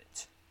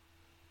moment,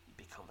 you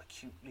become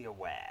acutely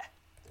aware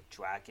the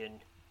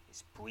dragon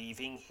is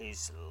breathing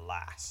his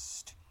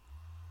last.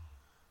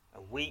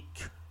 A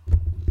weak,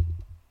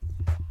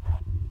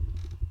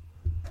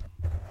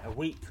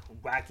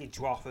 ragged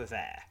drop of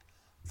air,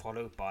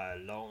 followed by a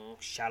long,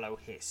 shallow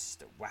hiss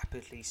that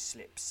rapidly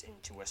slips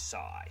into a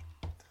sigh,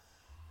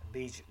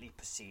 immediately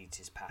precedes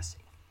his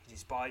passing. It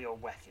is by your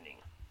reckoning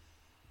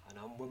an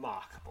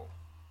unremarkable,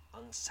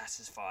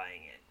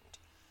 unsatisfying end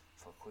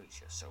for a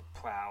creature so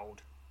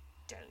proud,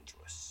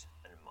 dangerous,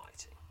 and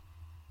mighty.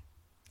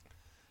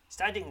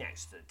 Standing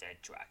next to the dead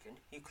dragon,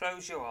 you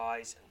close your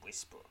eyes and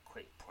whisper a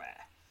quick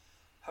prayer,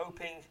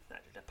 hoping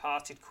that the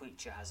departed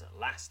creature has at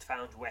last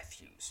found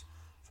refuge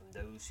from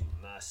those who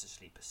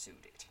mercilessly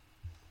pursued it,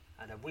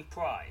 and a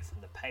reprieve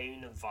from the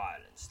pain and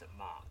violence that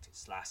marked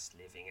its last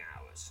living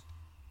hours.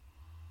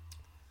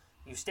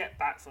 You step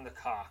back from the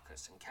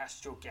carcass and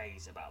cast your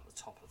gaze about the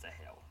top of the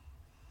hill.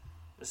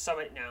 The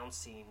summit now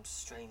seems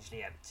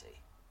strangely empty,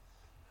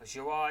 as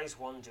your eyes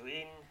wander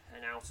in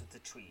and out of the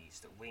trees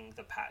that ring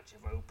the patch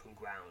of open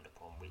ground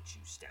upon which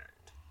you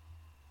stand.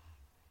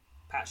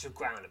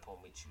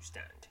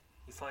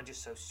 You find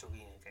yourself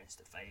struggling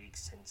against a vague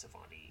sense of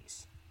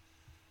unease.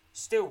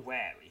 Still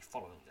wary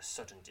following the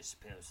sudden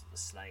disappearance of the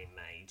slain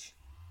mage,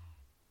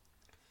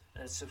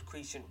 and a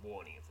subsequent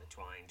warning of the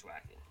dying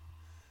dragon,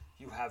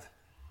 you have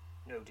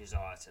no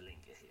desire to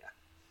linger here.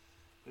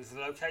 With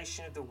the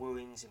location of the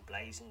ruins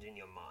emblazoned in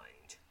your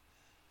mind,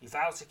 you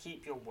vow to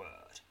keep your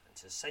word and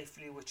to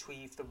safely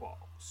retrieve the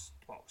box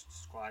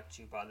described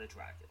to you by the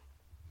dragon,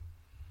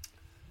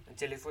 and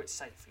deliver it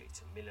safely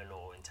to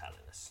Millenor in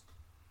Talanus.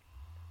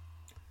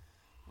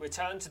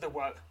 Return to the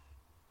rope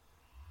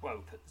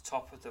at the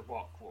top of the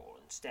rock wall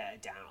and stare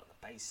down at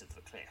the base of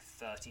the cliff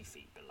 30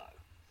 feet below.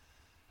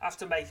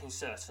 After making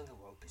certain the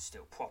rope is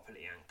still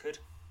properly anchored,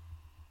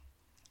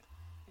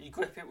 you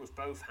grip it with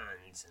both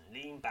hands and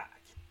lean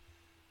back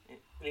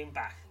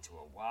into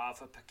a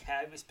rather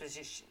precarious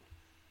position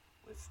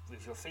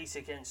with your feet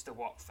against the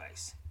rock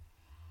face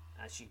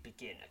as you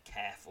begin a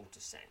careful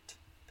descent,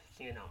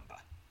 picking a number.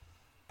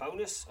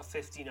 Bonus of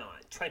 59,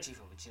 20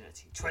 from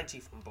agility, 20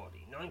 from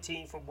body,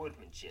 19 from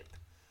woodmanship.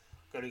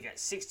 Going to get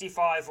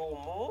 65 or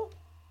more,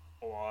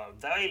 or at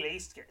the very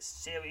least get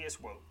serious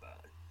rope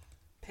burn.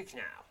 Pick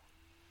now.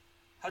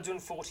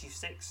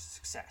 146,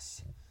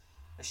 success.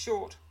 A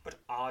short but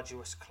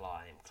arduous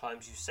climb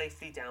climbs you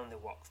safely down the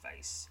rock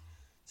face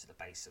to the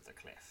base of the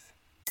cliff.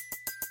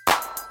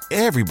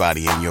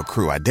 Everybody in your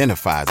crew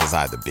identifies as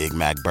either Big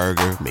Mac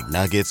Burger,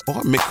 McNuggets,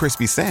 or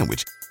McCrispy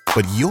Sandwich.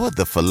 But you're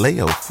the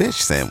Filet-O-Fish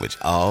Sandwich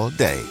all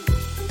day.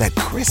 That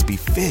crispy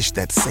fish,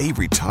 that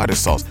savory tartar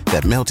sauce,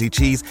 that melty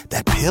cheese,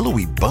 that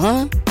pillowy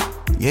bun.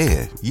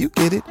 Yeah, you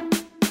get it.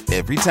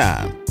 Every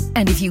time.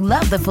 And if you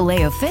love the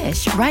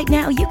Filet-O-Fish, right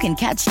now you can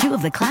catch two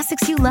of the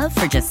classics you love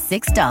for just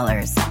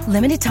 $6.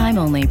 Limited time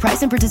only.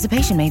 Price and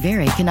participation may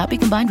vary. Cannot be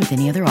combined with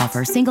any other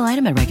offer. Single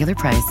item at regular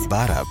price.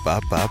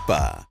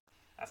 Ba-da-ba-ba-ba.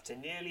 After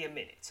nearly a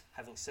minute,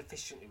 having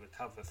sufficiently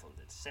recovered from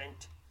the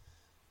descent,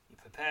 you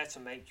prepare to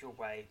make your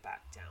way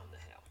back down the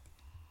hill.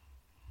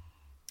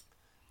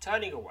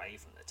 Turning away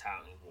from the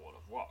towering wall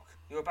of rock,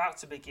 you're about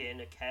to begin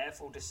a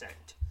careful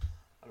descent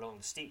along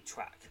the steep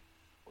track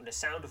when the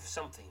sound of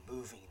something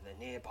moving in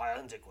the nearby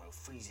undergrowth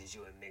freezes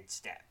you in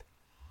mid-step.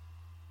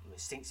 You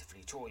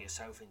instinctively draw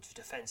yourself into a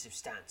defensive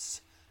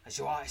stance as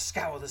your eyes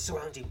scour the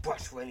surrounding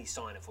brush for any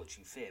sign of what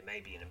you fear may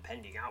be an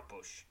impending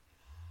ambush.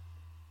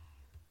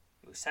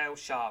 You exhale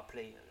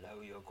sharply and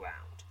lower your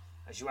ground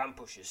as your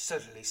ambushers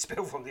suddenly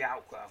spill from the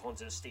outgrowth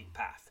onto the steep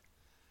path.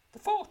 The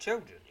 4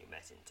 children you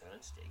met in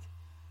Turnstig,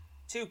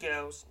 2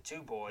 girls and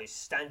 2 boys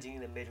standing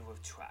in the middle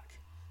of the track,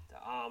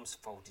 their arms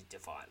folded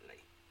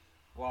defiantly.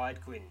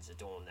 Wide grins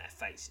adorn their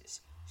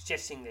faces,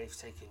 suggesting they've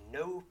taken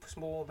no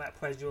small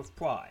pleasure of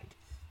pride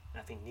in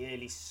having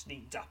nearly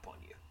sneaked up on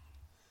you.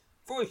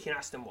 Before you can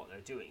ask them what they're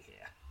doing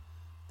here,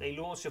 they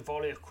launch a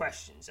volley of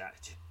questions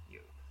at you,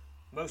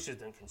 most of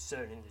them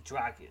concerning the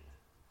dragon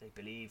they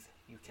believe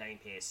you came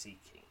here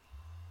seeking.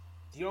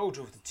 The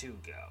older of the 2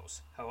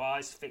 girls, her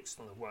eyes fixed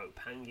on the rope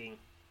hanging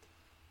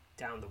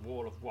down the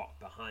wall of rock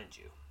behind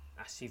you,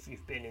 asks if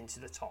you've been to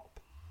the top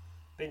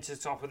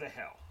of the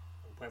hill,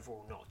 and whether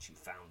or not you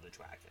found the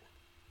dragon.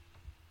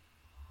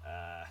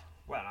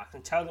 Well, I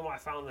can tell them I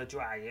found the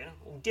dragon,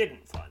 or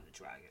didn't find the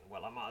dragon.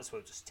 Well, I might as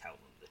well just tell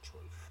them the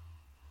truth.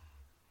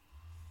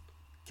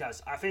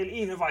 Because I feel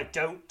even if I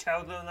don't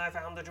tell them I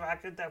found the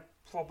dragon, they'll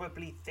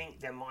probably think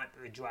there might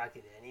be a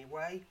dragon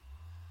anyway.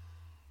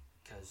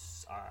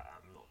 Because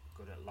I'm not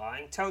good at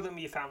lying. Tell them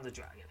you found the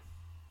dragon.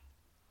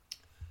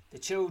 The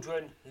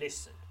children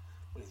listen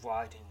with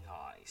widening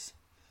eyes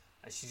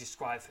as you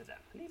describe for them,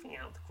 leaving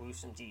out the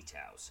gruesome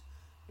details,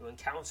 your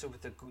encounter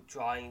with the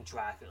dying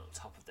dragon on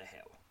top of the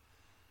hill.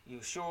 You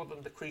assure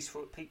them the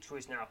creature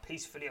is now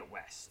peacefully at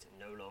rest and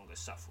no longer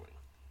suffering.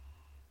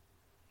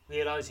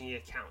 Realising your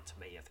account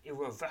may have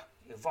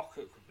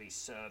irrevocably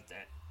stirred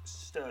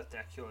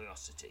their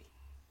curiosity,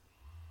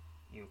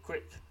 you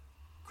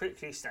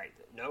quickly state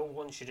that no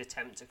one should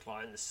attempt to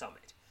climb the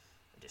summit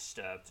and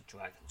disturb the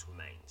dragon's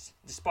remains.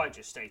 Despite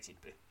your stated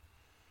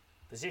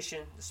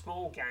position, the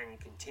small gang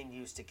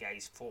continues to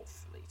gaze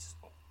thoughtfully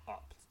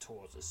up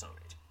towards the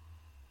summit.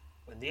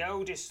 When the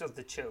oldest of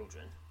the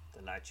children,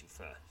 the lad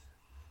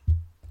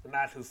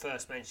who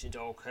first mentioned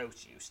old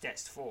Kotiu,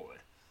 steps forward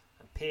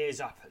and peers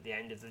up at the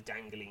end of the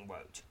dangling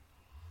rope,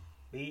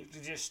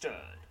 immediately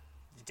discern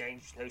the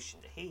dangerous notion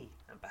that he,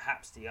 and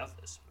perhaps the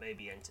others, may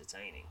be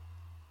entertaining.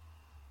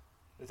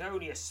 With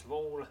only a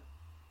small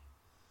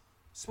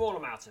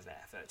amount of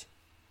effort,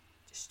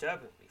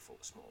 disturbingly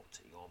small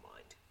to your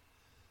mind,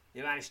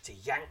 you manage to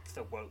yank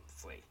the rope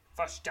free,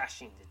 thus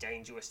dashing the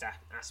dangerous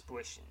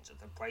aspirations of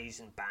the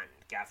brazen band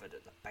gathered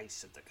at the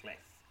base of the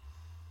cliff.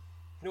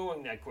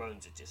 Ignoring their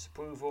groans of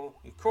disapproval,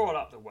 you crawl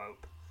up the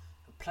rope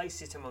and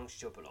place it amongst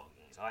your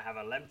belongings. I have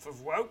a length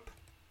of rope.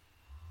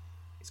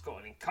 It's got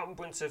an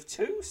encumbrance of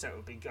 2, so it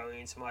will be going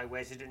into my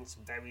residence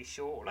very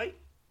shortly.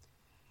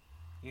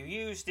 You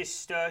use this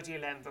sturdy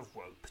length of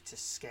rope to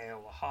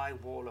scale a high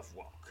wall of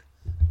rock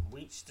and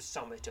reach the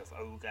summit of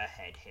Ogre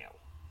Head Hill,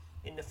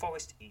 in the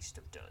forest east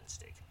of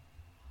Durnstig.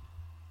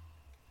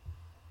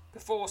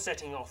 Before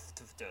setting off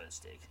to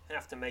Durnstig, and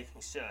after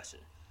making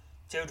certain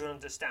children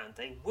understand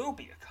they will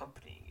be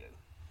accompanying you,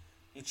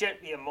 you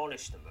gently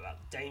admonish them about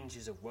the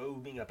dangers of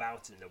roaming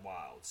about in the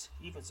wilds,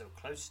 even so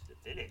close to the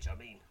village.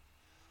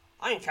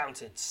 I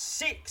encountered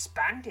 6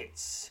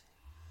 bandits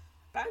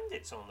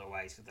on the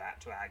way to that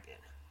dragon.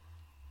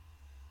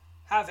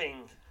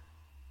 Having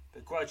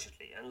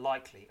begrudgingly and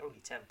likely only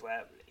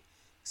temporarily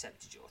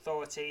accepted your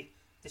authority,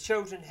 the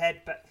children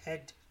head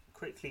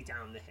quickly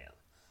down the hill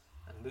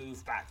and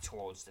move back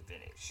towards the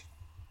village,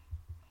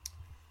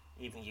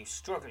 leaving you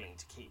struggling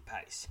to keep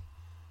pace.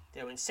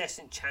 Their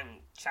incessant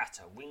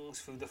chatter rings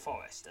through the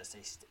forest as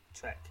they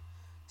trek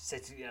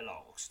steadily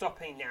along,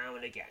 stopping now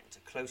and again to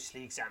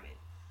closely examine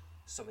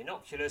some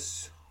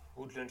innocuous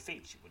woodland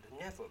feature you would have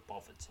never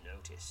bothered to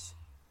notice.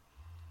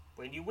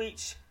 When you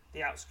reach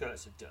the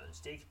outskirts of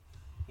Durnstig,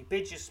 you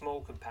bid your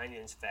small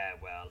companions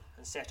farewell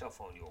and set off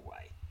on your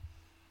way,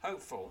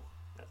 hopeful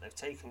that they've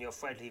taken your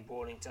friendly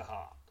warning to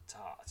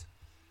heart,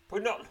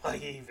 but not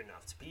naive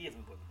enough to be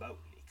even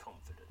remotely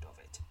confident of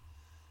it.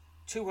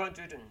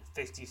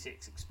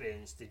 256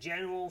 experience the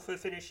general for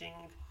finishing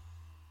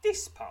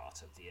this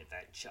part of the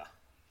adventure,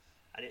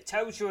 and it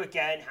tells you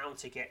again how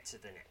to get to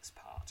the next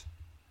part,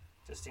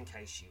 just in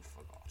case you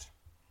forgot.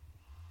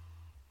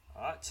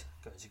 Alright,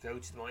 going to go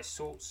to my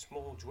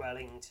small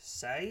dwelling to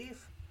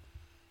save,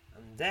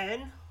 and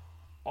then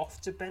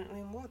off to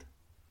Bentley Wood.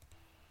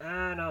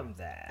 And I'm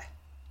there.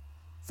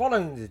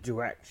 Following the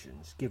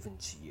directions given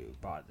to you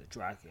by the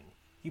dragon,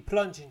 you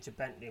plunge into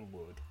Bentley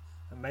Wood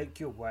and make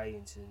your way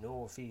into the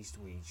northeast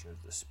region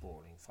of the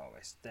sprawling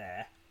forest.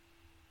 There,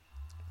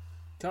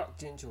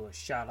 tucked into a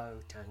shallow,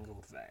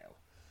 tangled vale,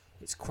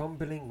 its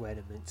crumbling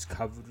remnants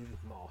covered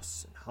with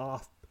moss and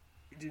half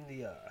buried in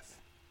the earth,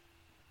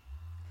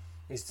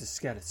 is the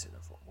skeleton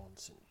of what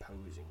once an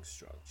imposing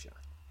structure.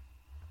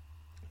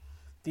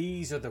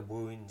 These are the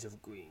ruins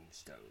of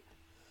Greenstone,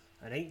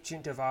 an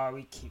ancient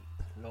Avari keep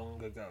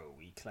long ago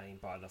reclaimed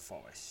by the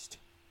forest.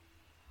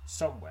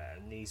 Somewhere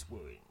in these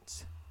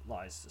ruins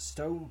lies the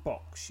stone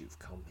box you've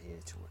come here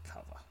to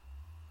recover.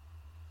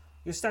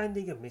 You're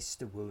standing amidst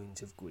the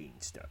ruins of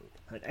Greenstone,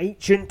 an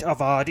ancient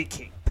Avari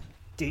keep,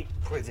 deep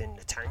within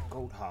the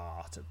tangled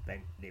heart of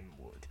Bentley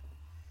Wood.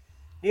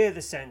 Near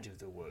the centre of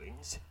the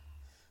ruins,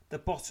 the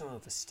bottom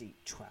of a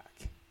steep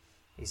track,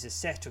 is a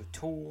set of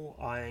tall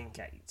iron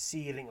gates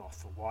sealing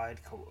off a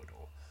wide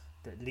corridor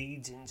that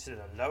leads into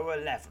the lower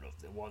level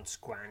of the once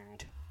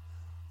grand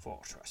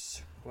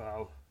fortress.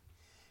 Well,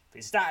 if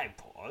it's that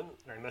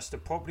important, they must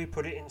have probably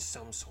put it in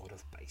some sort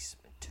of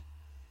basement.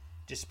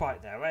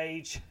 Despite their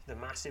age, the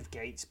massive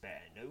gates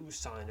bear no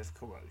sign of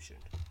corrosion.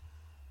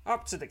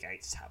 Up to the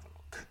gates, have a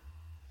look.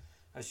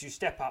 As you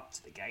step up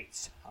to the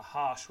gates, a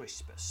harsh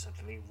whisper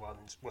suddenly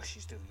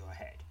rushes through your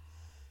head.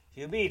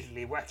 You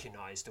immediately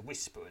recognise the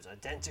whisper as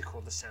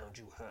identical to the sound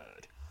you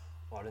heard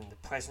while in the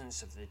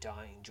presence of the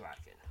dying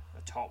dragon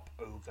atop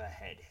Ogre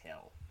Head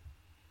Hill.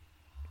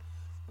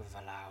 With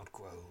a loud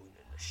groan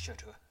and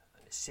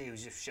a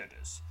series of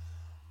shudders,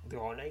 the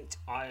ornate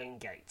iron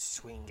gates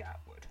swing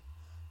outward,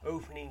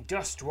 opening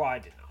just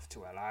wide enough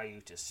to allow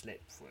you to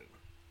slip through.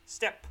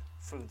 Step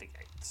through the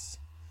gates.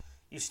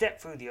 You step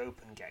through the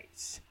open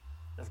gates.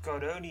 They've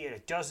got only a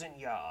dozen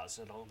yards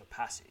along the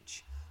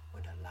passage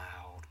when a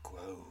loud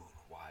groan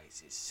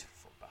rises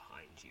from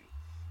behind you.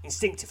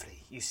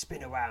 Instinctively, you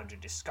spin around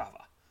and discover,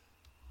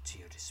 to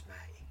your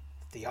dismay,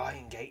 the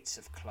iron gates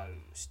have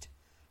closed.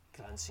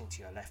 Glancing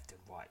to your left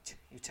and right,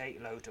 you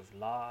take note of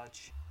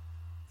large,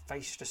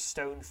 faceless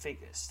stone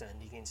figures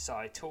standing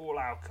inside tall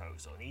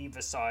alcoves on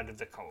either side of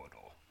the corridor.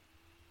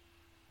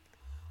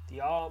 The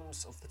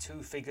arms of the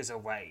 2 figures are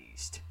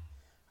raised,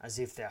 as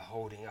if they're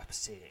holding up a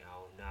ceiling.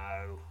 Oh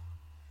no,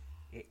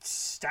 it's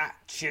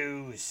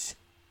statues.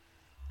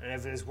 And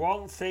if there's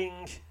one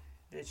thing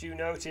that you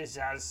notice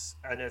as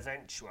an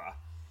adventurer,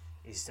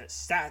 is that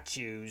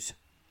statues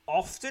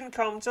often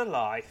come to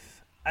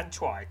life and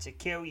try to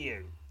kill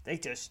you. They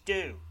just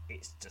do.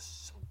 It's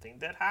just something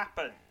that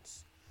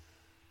happens.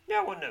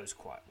 No one knows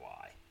quite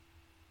why.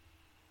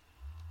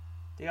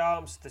 The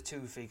arms of the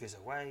 2 figures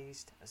are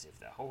raised as if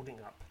they're holding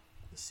up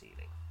the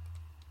ceiling.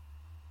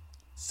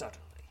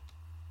 Suddenly,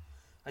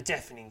 a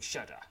deafening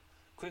shudder,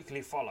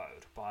 quickly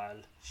followed by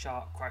a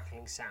sharp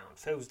crackling sound,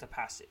 fills the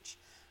passage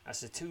as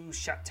the two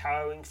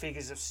towering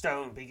figures of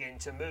stone begin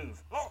to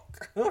move.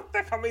 Look!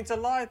 They're coming to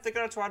life! They're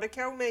going to try to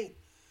kill me!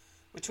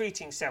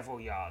 Retreating several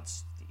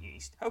yards to the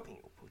east, hoping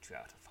it will put you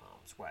out of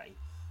harm's way,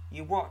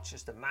 you watch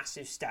as the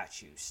massive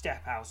statues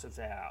step out of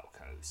their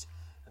alcoves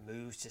and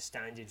move to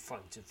stand in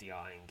front of the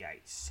iron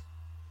gates.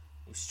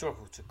 You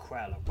struggle to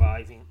quell a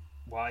rising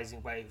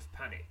wave of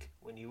panic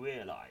when you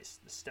realise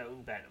the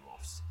stone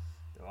venomoths,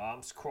 their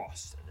arms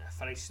crossed and their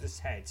faceless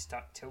heads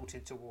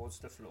tilted towards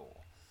the floor,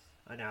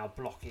 are now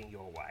blocking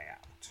your way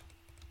out.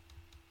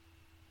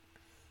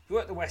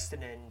 You're at the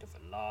western end of a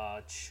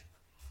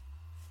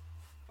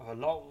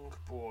long,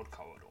 broad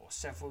corridor,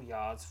 several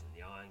yards from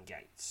the iron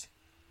gates,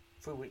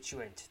 through which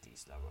you enter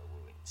these lower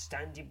ruins.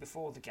 Standing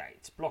before the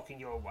gates, blocking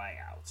your way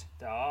out,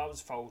 their arms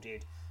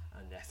folded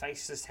and their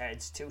faceless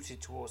heads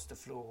tilted towards the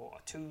floor,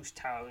 are two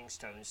towering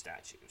stone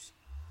statues.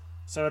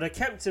 So I'd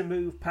attempt to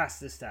move past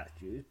the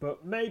statues,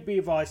 but maybe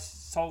if I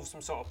solve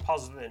some sort of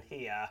puzzle in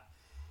here,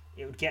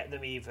 it would get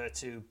them either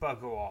to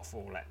bugger off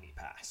or let me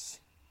pass.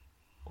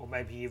 Or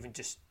maybe even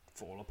just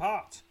fall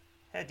apart.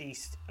 Head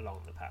east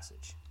along the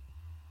passage.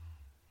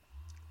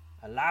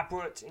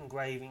 Elaborate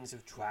engravings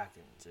of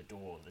dragons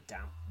adorn the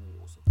damp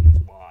walls of these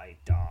wide,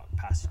 dark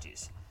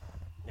passages.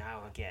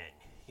 Now again,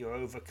 you're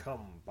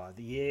overcome by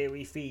the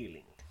eerie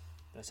feeling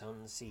that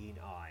unseen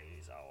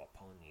eyes are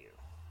upon you.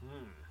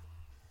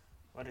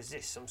 What is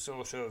this? Some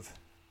sort of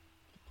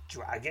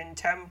dragon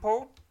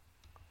temple?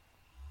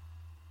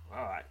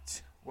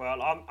 Alright.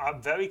 Well,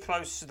 I'm very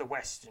close to the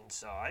western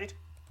side.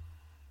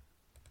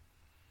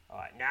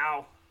 Alright,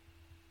 now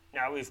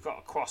we've got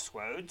a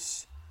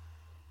crossroads.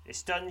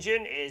 This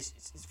dungeon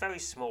it's a very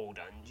small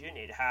dungeon.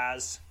 It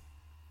has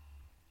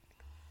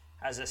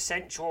a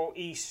central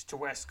east to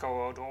west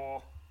corridor,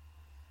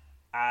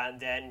 and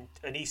then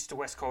an east to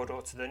west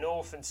corridor to the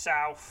north and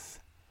south,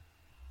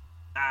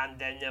 and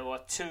then there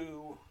are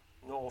two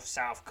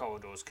north-south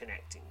corridors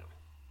connecting them.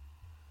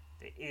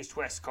 The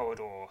east-west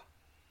corridor,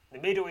 the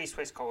middle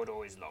east-west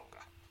corridor is longer.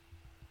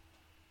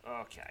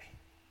 Okay,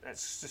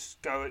 let's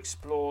just go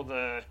explore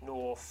the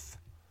northwest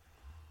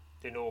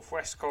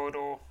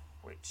corridor,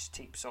 which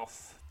teeps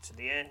off to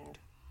the end.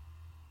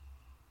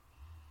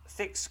 A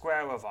thick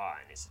square of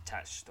iron is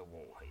attached to the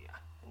wall here.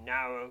 A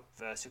narrow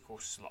vertical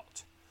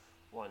slot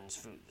runs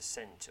through the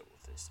centre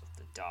of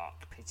the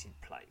dark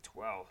pitted plate.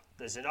 Well,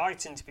 there's an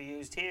item to be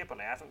used here, but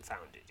I haven't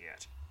found it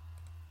yet.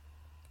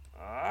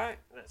 Alright,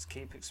 let's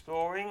keep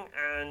exploring,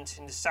 and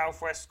in the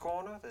southwest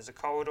corner there's a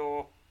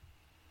corridor.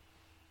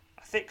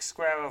 A thick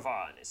square of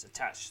iron is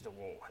attached to the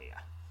wall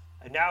here.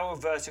 A narrow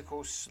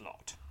vertical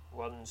slot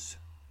runs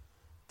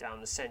down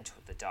the centre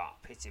of the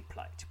dark pitted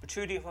plate.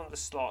 Protruding from the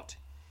slot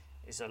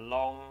is a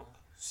long,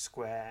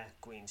 square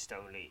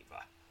greenstone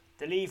lever.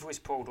 The lever is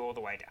pulled all the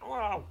way down. Well,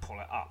 I'll pull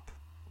it up.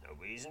 No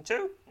reason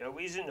to, no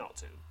reason not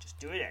to. Just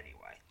do it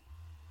anyway.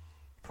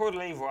 Pull the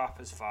lever up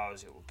as far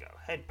as it will go.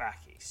 Head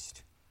back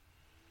east.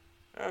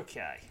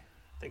 Okay,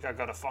 I think I've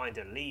got to find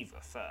a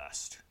lever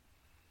first.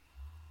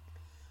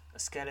 A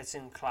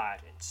skeleton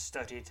clad in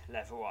studded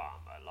leather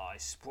armour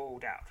lies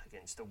sprawled out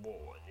against the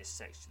wall in this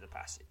section of the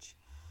passage.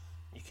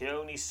 You can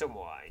only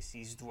surmise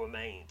these are the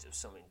remains of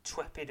some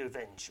intrepid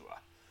adventurer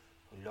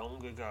who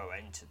long ago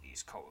entered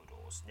these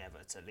corridors,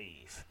 never to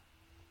leave.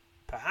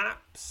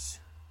 Perhaps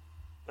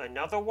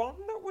another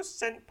one that was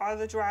sent by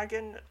the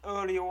dragon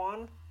earlier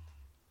on?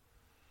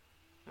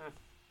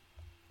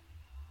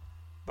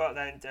 But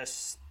then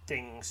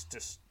things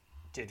just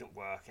didn't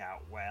work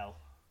out well.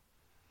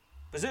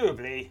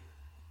 Presumably,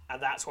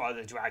 and that's why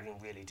the dragon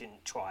really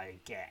didn't try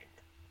again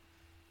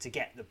to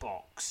get the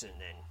box and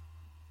then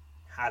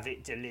have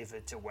it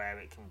delivered to where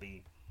it can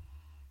be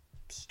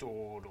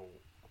stored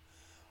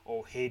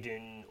or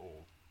hidden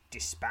or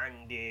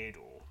disbanded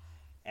or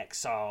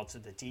exiled to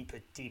the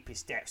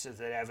deepest depths of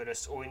the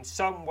Neverless, or in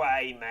some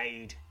way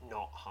made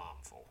not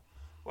harmful.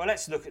 Well,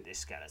 let's look at this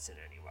skeleton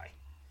anyway.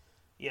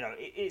 You know,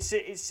 it's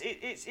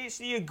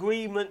the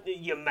agreement that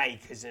you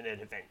make as an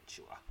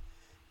adventurer.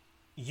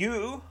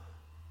 You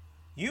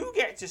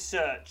get to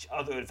search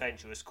other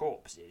adventurers'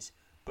 corpses,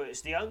 but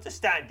it's the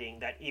understanding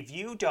that if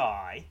you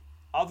die,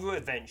 other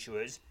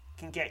adventurers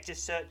can get to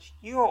search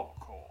your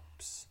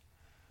corpse.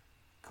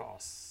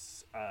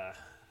 Because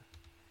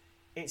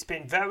it's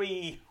been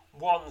very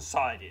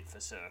one-sided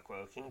for Sir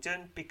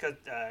Croakington because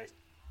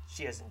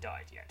she hasn't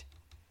died yet.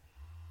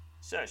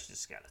 Search the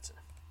skeleton.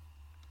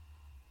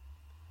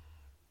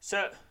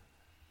 So,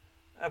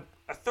 a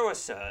thorough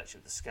search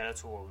of the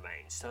skeletal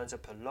remains turns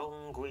up a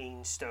long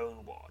green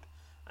stone wad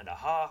and a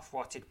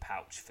half-rotted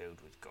pouch filled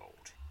with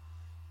gold.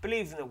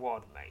 Believing the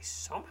wad may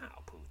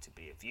somehow prove to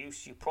be of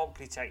use, you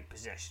promptly take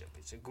possession of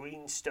it. It's a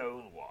green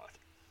stone wad.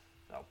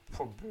 That'll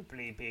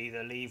probably be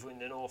the lever in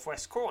the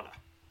northwest corner.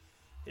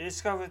 You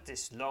discovered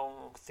this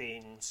long,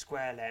 thin,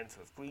 square length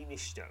of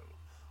greenish stone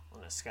on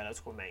the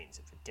skeletal remains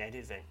of a dead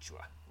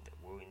adventurer in the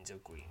ruins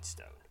of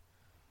Greenstone.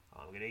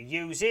 I'm going to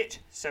use it,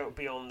 so it'll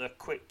be on the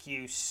quick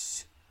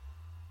use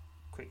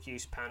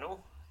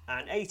panel,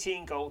 and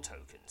 18 gold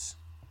tokens.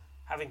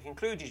 Having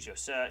concluded your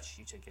search,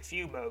 you take a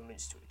few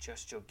moments to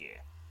adjust your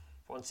gear,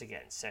 once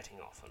again setting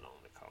off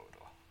along the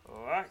corridor.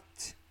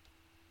 Alright.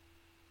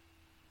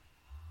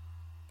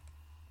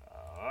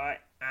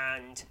 Alright,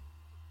 and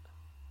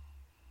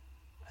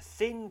a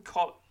thin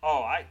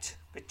alright,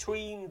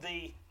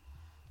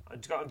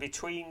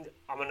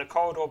 I'm in a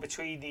corridor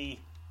between the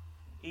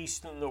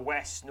east and the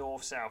west,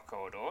 north, south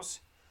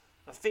corridors.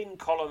 A thin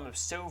column of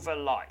silver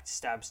light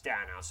stabs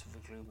down out of the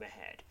gloom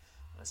ahead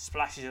and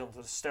splashes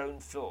onto the stone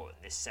floor in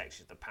this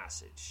section of the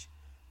passage.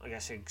 I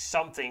guess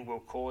something will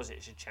cause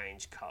it to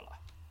change colour.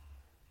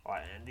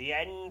 Right, and at the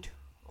end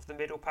of the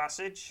middle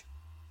passage,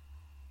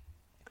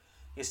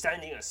 you're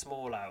standing in a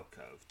small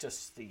alcove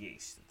just to the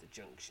east of the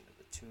junction of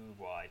the two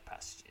wide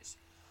passages.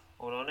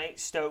 On an ornate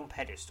stone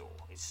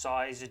pedestal, its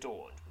sides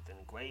adorned with an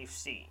engraved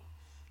scene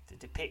that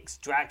depicts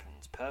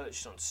dragons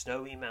perched on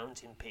snowy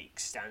mountain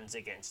peaks, stands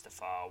against the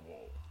far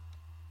wall.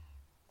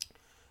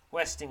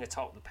 Resting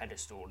atop the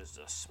pedestal is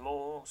a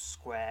small,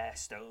 square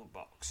stone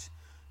box,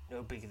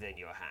 no bigger than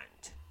your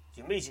hand.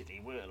 You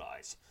immediately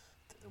realise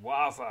that the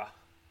rather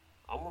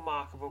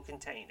unremarkable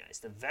container is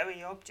the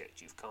very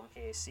object you've come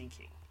here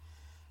seeking.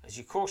 As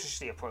you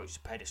cautiously approach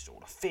the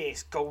pedestal, a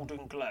fierce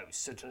golden glow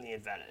suddenly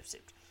envelops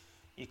it.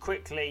 You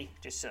quickly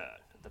discern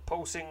that the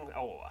pulsing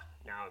aura,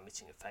 now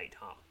emitting a faint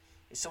hum,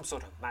 is some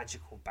sort of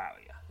magical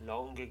barrier,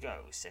 long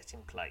ago set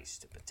in place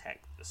to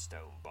protect the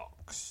stone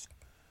box.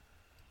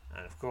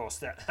 And of course,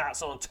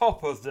 that's on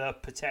top of the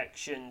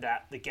protection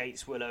that the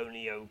gates will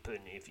only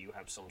open if you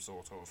have some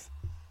sort of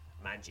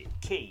magic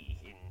key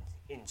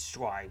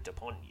inscribed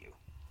upon you.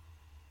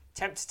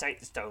 Attempt to take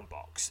the stone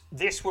box.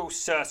 This will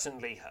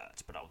certainly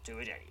hurt, but I'll do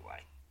it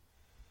anyway.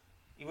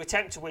 You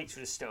attempt to reach for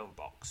the stone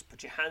box,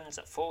 but your hands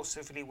are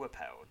forcibly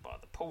repelled by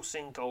the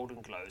pulsing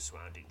golden glow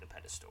surrounding the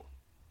pedestal.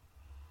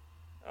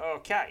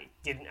 Okay,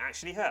 didn't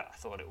actually hurt. I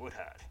thought it would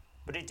hurt,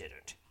 but it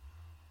didn't.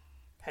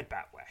 Head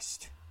back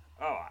west.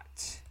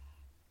 Alright,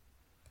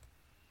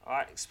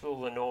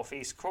 explore the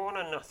northeast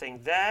corner,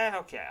 nothing there.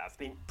 Okay, I've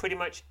been pretty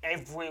much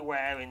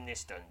everywhere in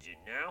this dungeon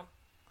now.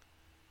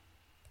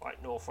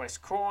 Right,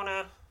 northwest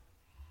corner.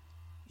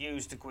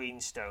 Use the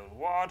green stone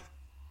wad.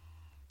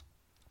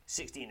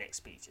 16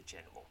 XP to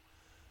general.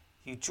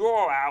 You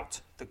draw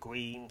out the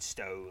green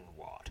stone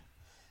wad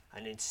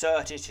and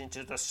insert it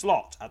into the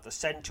slot at the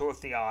centre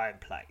of the iron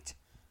plate.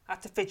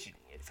 After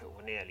fidgeting it for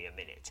nearly a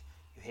minute,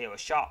 you hear a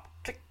sharp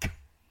click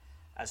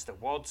as the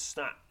wad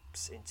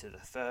snaps into the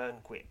firm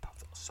grip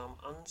of some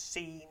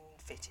unseen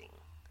fitting.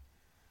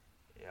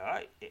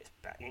 Right,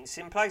 it's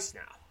in place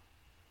now.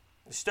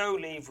 The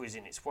stone lever is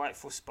in its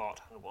rightful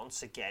spot and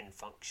once again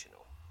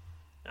functional.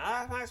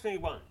 Now that makes me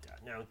wonder,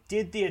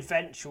 did the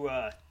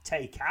adventurer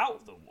take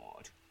out the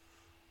wad?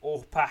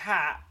 Or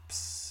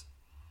perhaps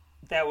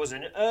there was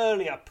an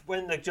earlier,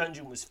 when the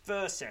dungeon was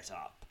first set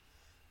up,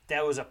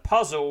 there was a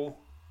puzzle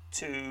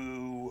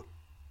to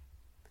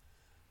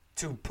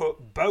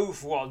put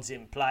both wads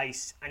in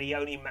place,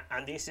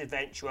 and this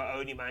adventurer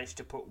only managed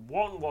to put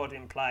one wad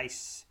in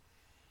place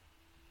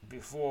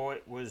before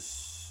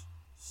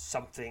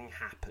something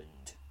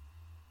happened.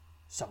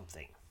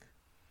 Something.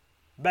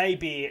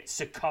 Maybe it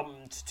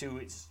succumbed to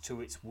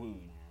its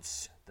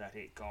wounds that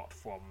it got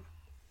from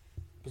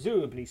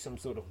presumably some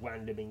sort of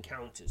random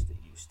encounters that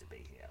used to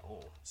be here,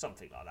 or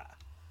something like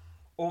that.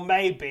 Or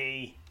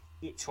maybe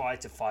it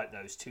tried to fight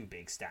those two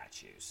big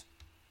statues.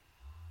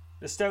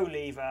 The stone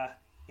lever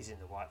is in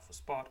the rightful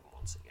spot and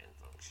once again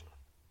functional.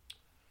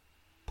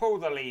 Pull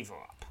the lever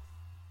up.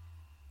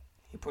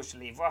 You push the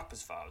lever up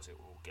as far as it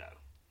will go.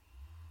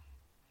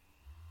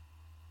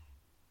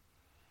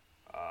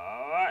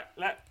 Alright,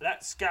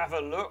 let's have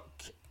a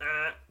look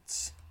at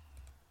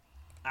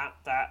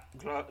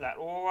that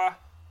aura.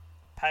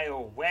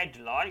 Pale red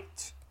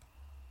light.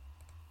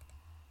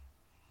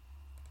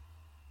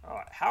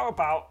 Alright, how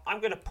about I'm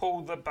going to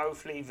pull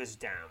both levers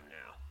down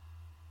now.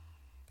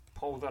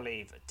 Pull the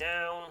lever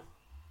down.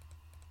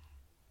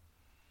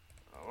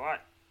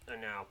 Alright,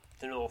 and now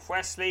the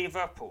northwest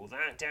lever, pull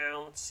that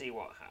down, see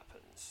what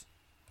happens.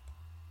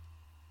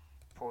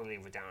 Pull the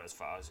lever down as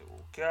far as it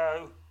will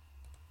go.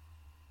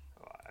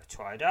 Alright, I've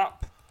tried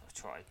up, I've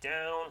tried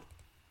down.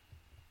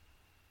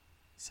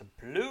 It's a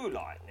blue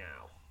light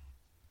now.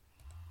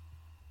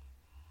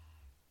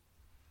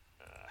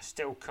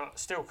 Still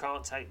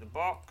can't take the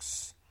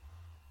box.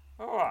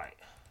 Alright.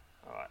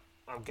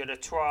 I'm gonna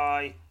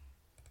try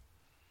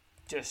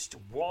just the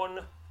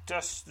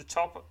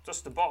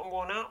bottom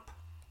one up.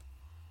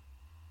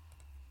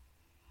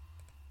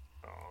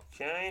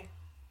 Okay.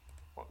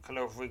 What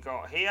colour have we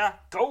got here?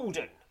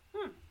 Golden.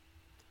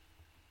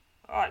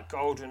 Alright,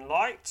 golden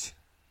light.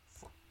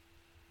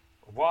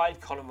 A wide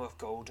column of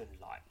golden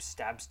light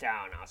stabs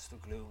down out of the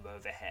gloom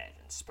overhead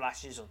and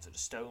splashes onto the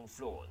stone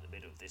floor in the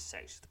middle of this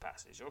section of the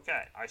passage.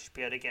 Okay, I should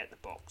be able to get the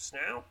box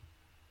now.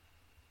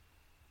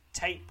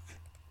 Tape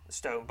the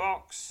stone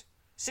box.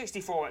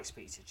 64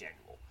 XP to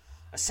general.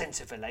 A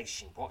sense of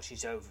elation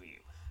watches over you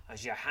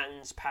as your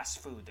hands pass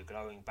through the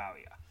glowing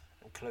barrier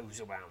and close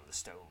around the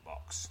stone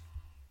box.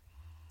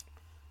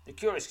 The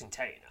curious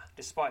container,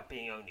 despite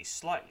being only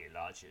slightly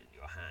larger than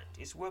your hand,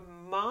 is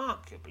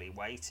remarkably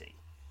weighty.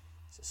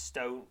 It's a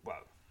stone,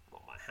 well,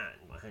 not my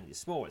hand is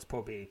small, it's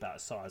probably about the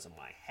size of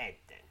my head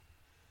then.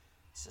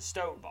 It's a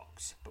stone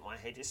box, but my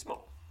head is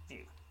small.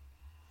 View.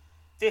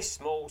 This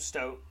small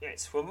stone,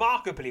 it's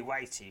remarkably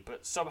weighty,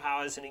 but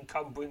somehow has an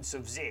encumbrance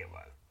of 0.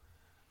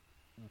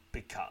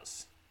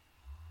 Because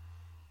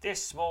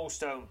this small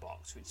stone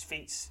box, which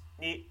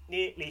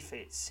nearly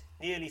fits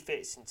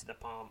into the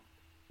palm,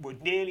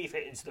 would nearly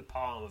fit into the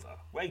palm of a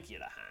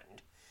regular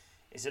hand,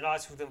 is an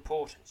item of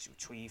importance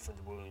retrieved from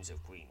the ruins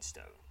of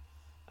Greenstone.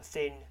 A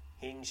thin,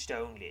 hinged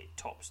stone lid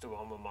tops the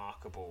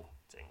unremarkable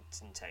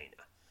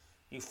container.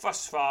 You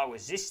thus far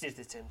resisted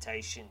the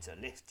temptation to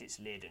lift its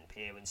lid and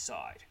peer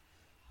inside.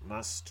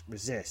 Must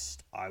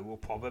resist. I will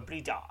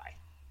probably die.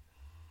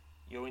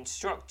 You're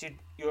instructed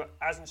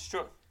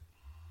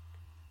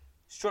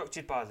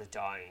by the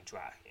dying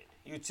dragon.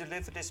 You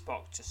deliver this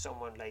box to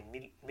someone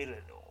named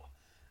Millinor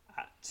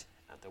at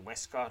the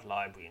Westgard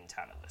Library in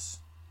Talamus.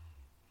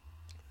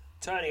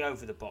 Turning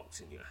over the box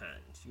in your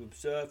hand, you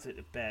observe that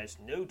it bears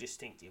no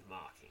distinctive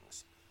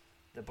markings.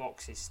 The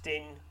box's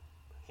thin,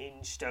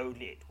 hinged stone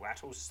lid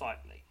rattles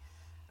slightly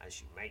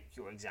as you make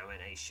your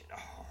examination.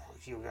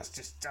 You're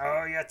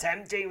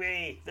tempting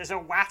me! There's a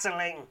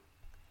rattling!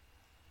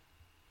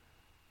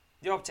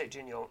 The object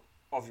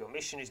of your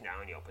mission is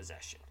now in your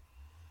possession.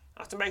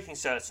 After making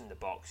certain the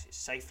box is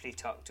safely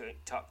tucked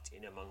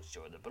in amongst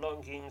your other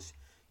belongings,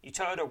 you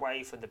turn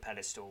away from the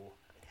pedestal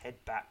and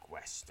head back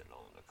west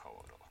along the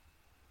corridor.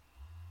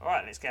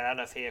 Alright, let's get out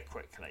of here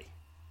quickly.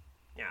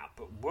 Now,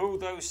 but will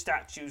those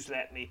statues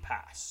let me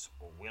pass,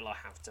 or will I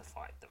have to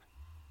fight them?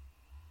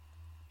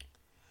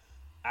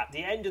 As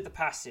the end of the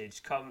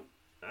passage comes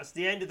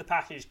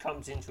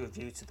into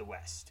view to the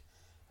west,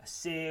 a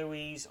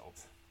series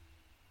of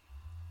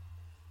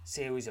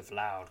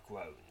loud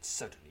groans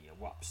suddenly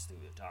erupts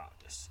through the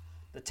darkness.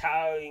 The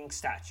towering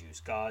statues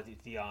guarding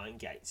the iron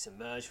gates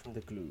emerge from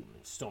the gloom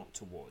and stomp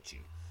towards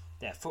you,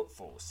 their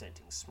footfalls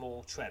sending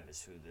small tremors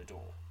through the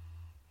door.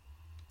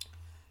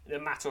 In a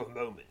matter of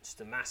moments,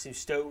 the massive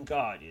stone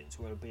guardians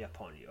will be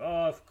upon you.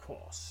 Of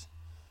course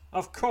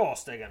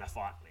they're going to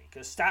fight me,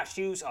 because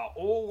statues are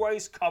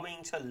always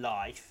coming to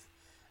life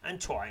and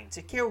trying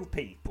to kill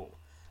people.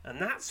 And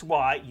that's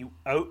why you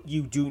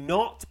do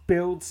not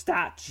build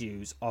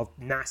statues of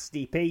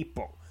nasty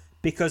people,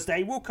 because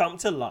they will come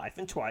to life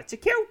and try to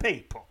kill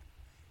people.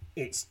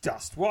 It's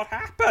just what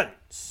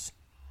happens.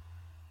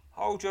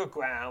 Hold your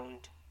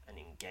ground and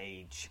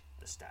engage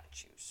the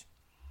statues.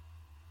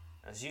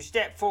 As you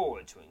step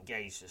forward to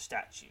engage the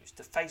statues,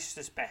 the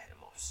faceless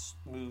behemoth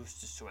moves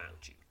to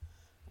surround you,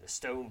 and the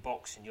stone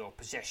box in your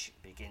possession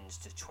begins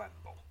to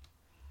tremble.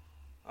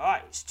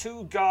 Alright, it's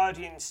 2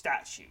 guardian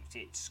statues.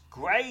 It's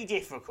grey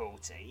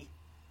difficulty,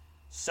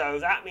 so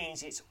that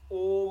means it's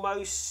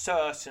almost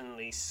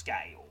certainly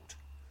scaled,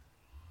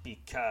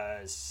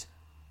 because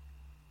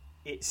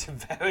it's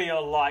very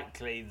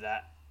unlikely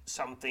that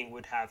something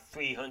would have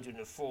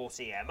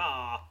 340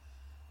 MR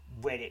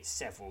when it's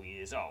several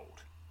years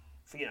old.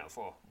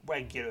 For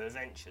regular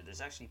adventure,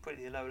 there's actually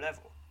pretty low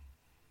level.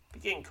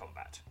 Begin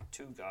combat.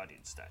 2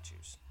 guardian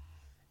statues.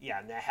 Yeah,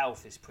 and their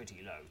health is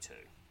pretty low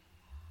too.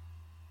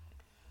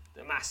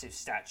 The massive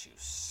statues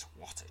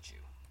swat at you.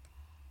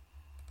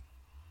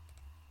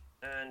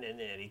 And they're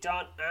nearly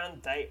done,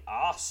 and they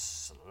are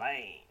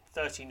slain.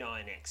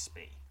 39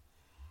 XP.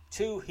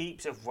 2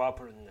 heaps of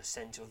rubble in the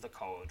centre of the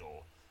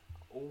corridor,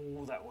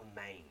 all that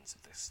remains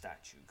of the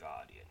statue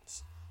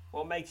guardians.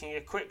 While making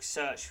a quick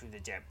search through the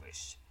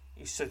debris,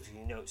 you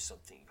suddenly note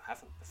something you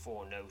haven't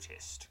before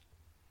noticed.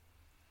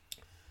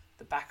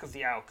 The back of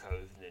the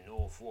alcove in the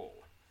north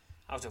wall,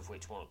 out of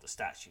which one of the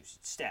statues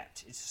had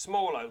stepped, is a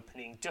small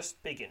opening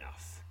just big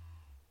enough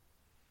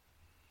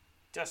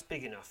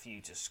for you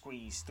to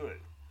squeeze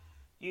through.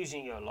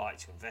 Using your light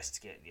to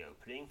investigate the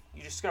opening,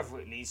 you discover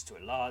it leads to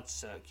a large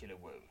circular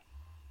room.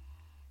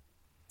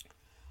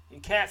 You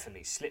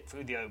carefully slip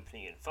through the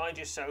opening and find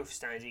yourself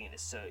standing in a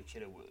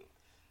circular room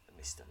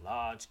amidst a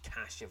large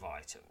cache of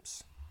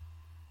items.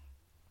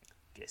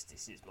 Guess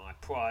this is my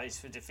prize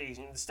for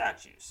defeating the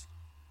statues.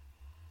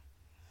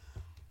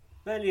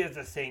 Many of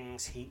the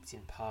things heaped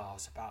in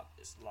piles about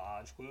this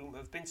large room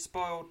have been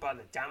spoiled by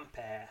the damp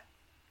air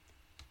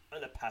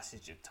and the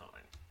passage of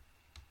time.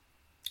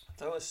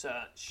 Though a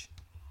search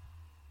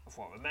of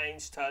what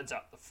remains turns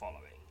up the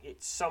following.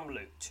 It's some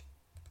loot.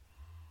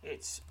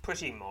 It's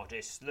pretty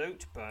modest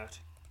loot,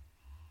 but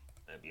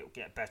maybe it'll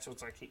get better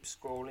as I keep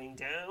scrolling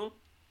down.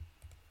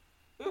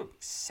 Ooh,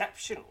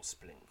 exceptional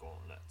splint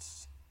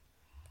gauntlets.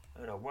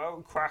 And a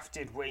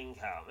well-crafted wing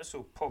helm. This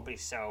will probably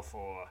sell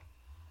for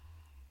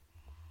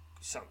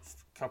some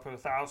couple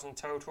of thousand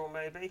total,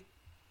 maybe.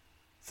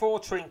 4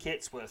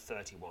 trinkets worth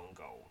 31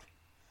 gold.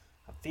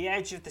 At the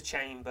edge of the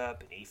chamber,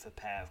 beneath a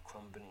pair of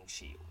crumbling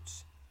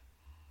shields,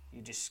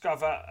 you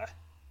discover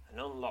an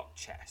unlocked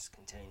chest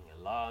containing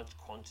a large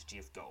quantity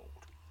of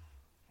gold.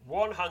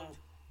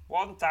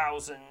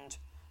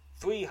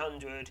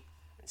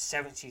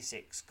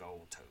 1,376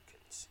 gold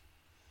tokens.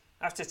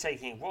 After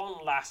taking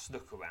one last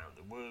look around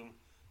the room,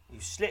 you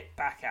slip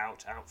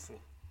out through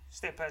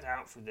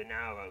the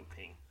narrow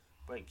opening,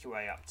 break your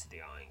way up to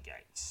the iron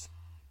gates.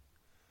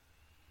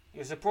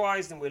 You're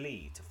surprised and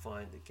relieved to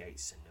find the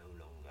gates are no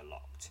longer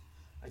locked.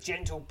 A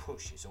gentle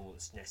push is all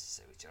that's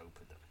necessary to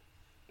open them.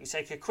 You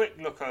take a quick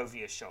look over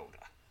your shoulder,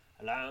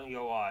 allowing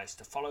your eyes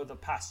to follow the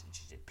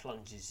passage as it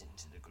plunges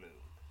into the gloom.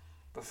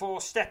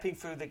 Before stepping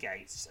through the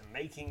gates and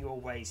making your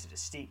way to the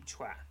steep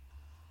track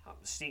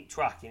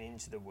and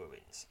into the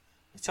ruins,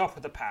 at the top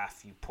of the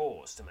path you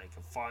pause to make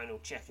a final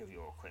check of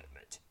your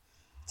equipment,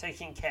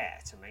 taking care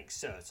to make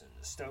certain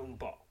the stone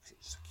box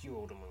is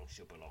secured amongst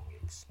your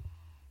belongings.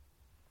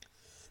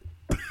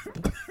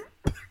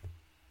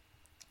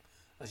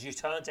 As you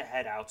turn to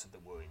head out of the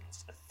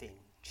ruins, a thin,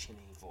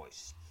 chilling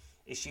voice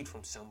issued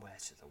from somewhere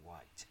to the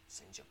right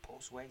sends your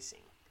pulse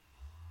racing.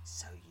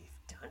 So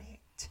you've done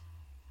it.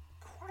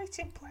 Quite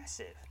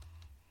impressive.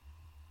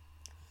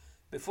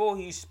 Before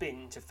you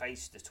spin to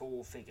face the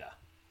tall figure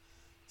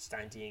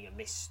standing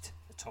amidst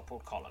the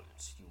toppled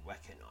columns, you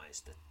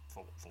recognise the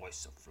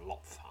voice of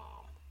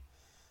Lopfarm,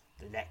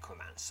 the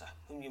necromancer,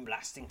 whom you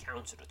last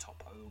encountered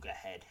atop Ogre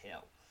Head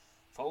Hill,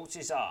 folds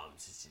his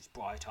arms as his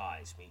bright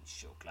eyes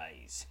meet your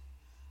gaze.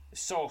 The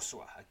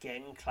sorcerer,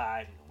 again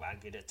clad in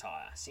ragged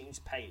attire, seems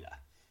paler,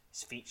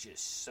 his features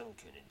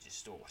sunken and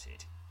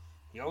distorted.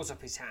 He holds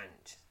up his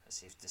hand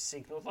as if to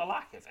signal the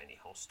lack of any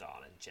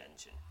hostile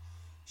intention,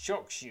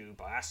 shocks you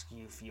by asking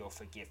you for your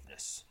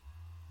forgiveness.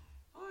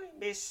 I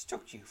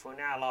mistook you for an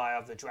ally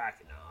of the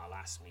dragon at our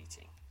last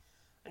meeting,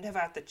 and never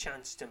had the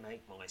chance to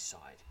make my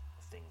side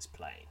of things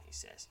plain, he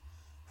says.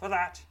 For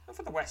that, and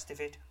for the rest of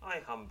it,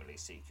 I humbly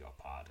seek your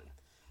pardon.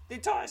 The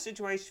entire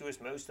situation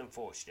was most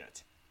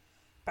unfortunate.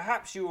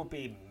 Perhaps you will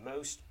be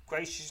most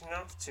gracious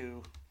enough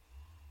to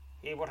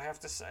hear what I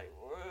have to say.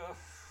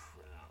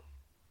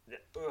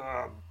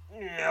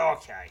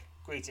 Okay,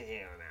 agree to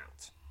hear him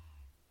out.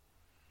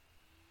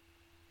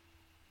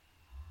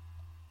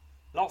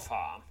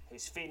 Lofharm,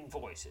 his thin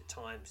voice at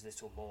times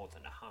little more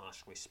than a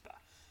harsh whisper,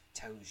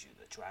 tells you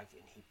the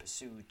dragon he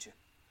pursued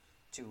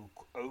to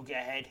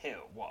Ogrehead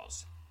Hill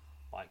was,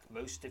 like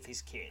most of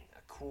his kin,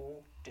 a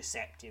cruel,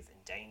 deceptive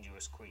and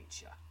dangerous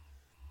creature.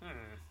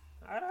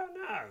 I don't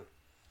know.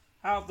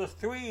 Out of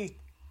the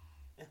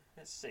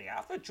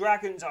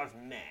dragons I've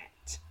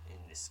met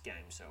in this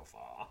game so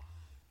far,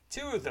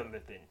 2 of them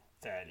have been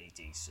fairly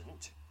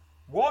decent.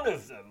 One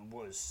of them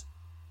was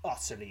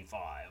utterly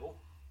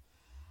vile,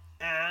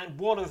 and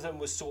one of them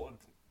was sort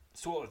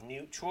of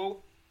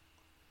neutral.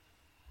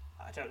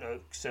 I don't know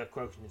if Sir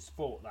Crokin has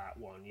fought that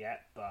one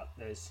yet, but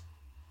there's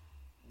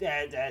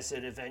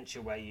an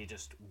adventure where you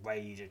just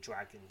raid a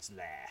dragon's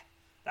lair.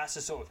 That's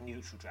a sort of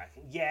neutral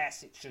dragon.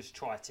 Yes, it's just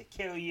tried to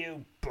kill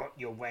you, but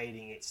you're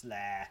raiding its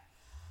lair.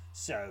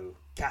 So,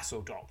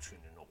 castle doctrine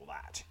and all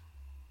that.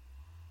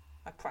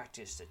 I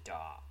practice the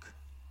dark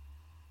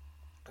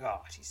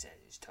art, he said,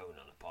 his tone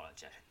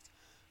unapologetic,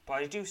 but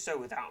I do so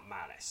without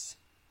malice.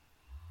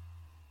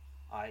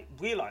 I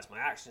realise my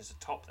actions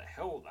atop the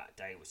hill that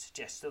day would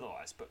suggest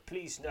otherwise, but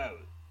please know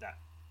that,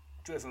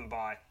 driven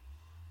by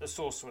the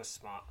sorcerer's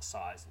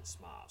sighs and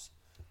smiles,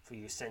 for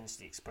you sense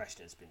the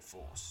expression has been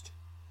forced.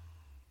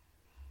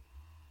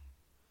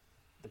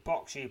 The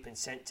box you've been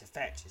sent to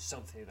fetch is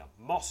something that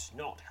must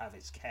not have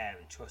its care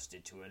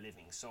entrusted to a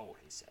living soul,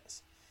 he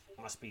says. It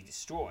must be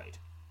destroyed,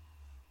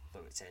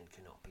 though its end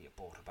cannot be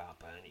brought about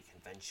by any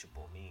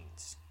conventional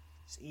means.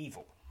 It's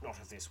evil, not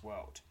of this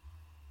world.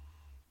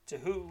 To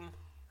whom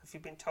have you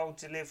been told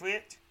to deliver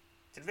it?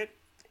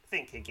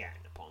 Think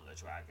again upon the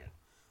dragon.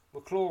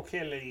 Will claw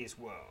kill his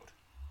world?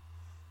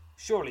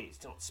 Surely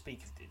it's not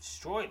speak of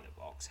destroying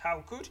the box.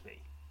 How could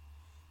he?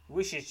 He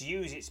wishes to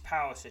use its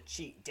power to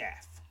cheat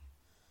death,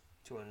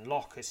 to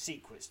unlock a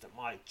secrets that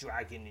might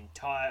drag an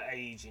entire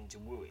age into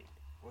ruin.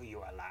 Will you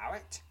allow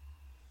it?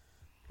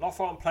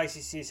 Loffarm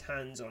places his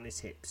hands on his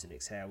hips and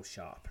exhales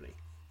sharply.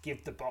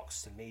 Give the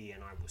box to me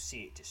and I will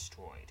see it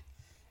destroyed.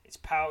 Its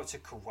power to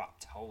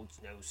corrupt holds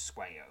no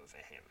sway over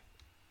him.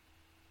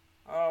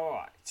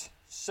 Alright,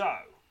 so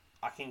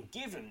I can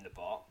give him the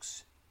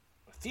box,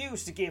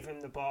 refuse to give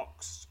him the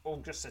box, or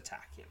just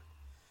attack him.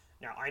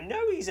 Now I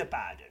know he's a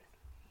bad one.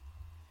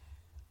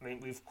 I mean,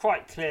 we've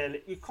quite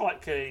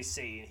clearly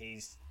seen he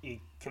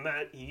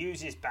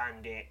uses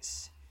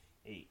bandits,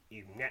 he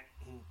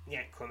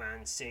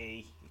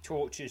necromancy, he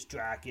tortures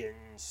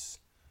dragons.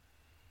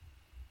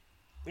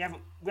 We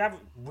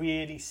haven't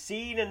really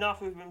seen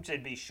enough of him to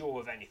be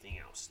sure of anything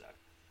else, though.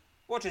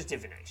 What does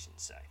divination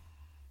say?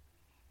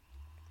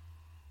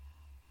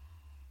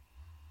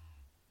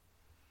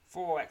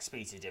 4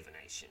 XP to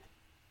divination.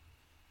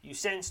 You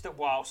sense that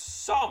while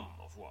some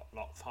of what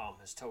Loffarm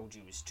has told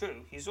you is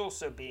true, he is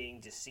also being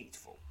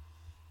deceitful.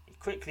 It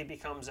quickly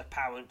becomes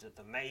apparent that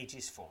the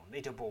mage's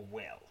formidable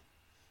will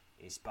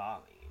is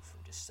barring you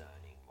from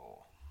discerning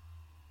more.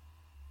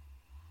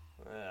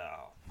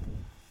 Well,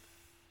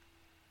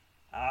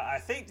 I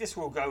think this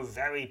will go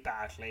very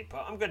badly,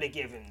 but I'm going to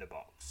give him the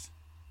box.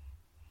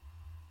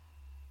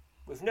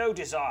 With no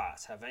desire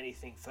to have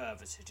anything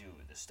further to do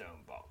with the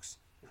stone box,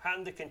 You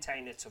hand the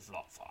container to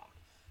Vlotfarm.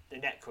 The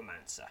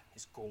necromancer,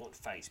 his gaunt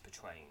face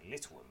betraying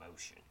little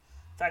emotion,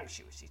 thanks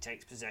you as he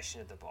takes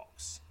possession of the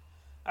box.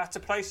 After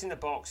placing the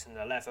box in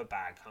the leather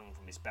bag hung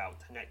from his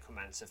belt, the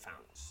necromancer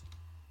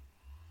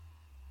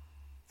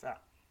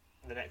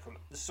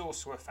the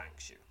sorcerer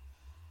thanks you.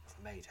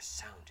 You've made a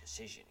sound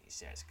decision, he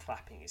says,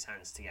 clapping his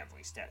hands together.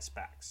 He steps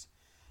back.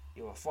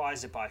 You are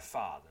wiser by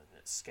far than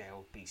that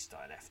scaled beast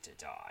I left to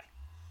die.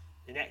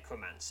 The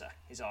necromancer,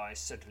 his eyes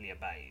suddenly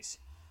ablaze,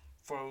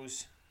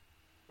 rose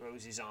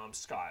his arms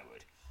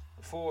skyward,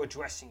 before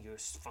addressing you a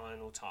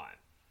final time,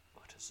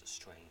 mutters a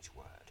strange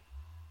word.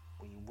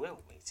 We will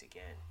meet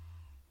again.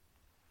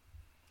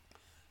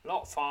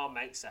 Vlotfarm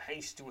makes a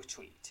hasty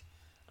retreat,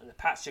 and the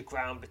patch of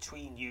ground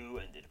between you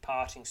and the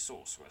departing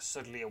sorcerer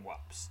suddenly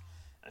erupts,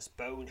 as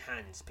bone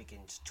hands begin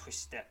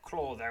to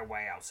claw their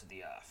way out of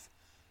the earth.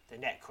 The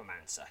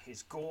necromancer,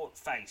 his gaunt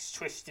face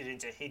twisted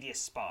into a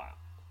hideous smile,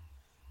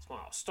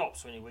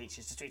 stops when he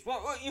reaches the street.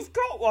 What, you've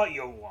got what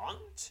you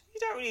want? You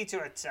don't need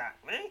to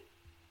attack me.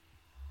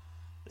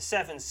 The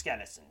 7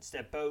 skeletons,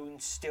 their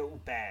bones still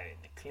bearing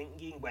the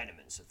clinging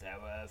remnants of their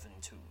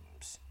earthen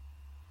tombs,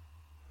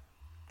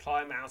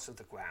 climb out of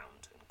the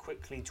ground and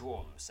quickly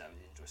draw themselves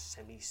into a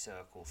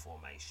semicircle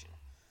formation.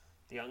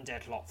 The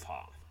undead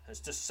Vlotfarm has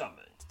just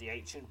summoned the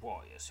ancient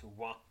warriors who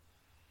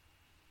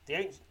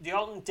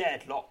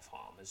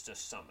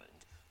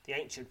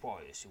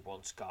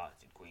once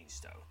guarded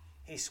Greenstone.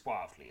 He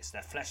suavely as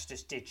their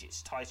fleshless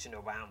digits tighten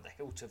around the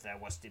hilt of their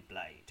rusted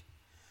blade.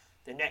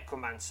 The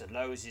necromancer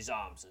lowers his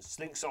arms and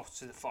slinks off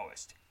to the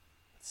forest,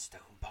 with the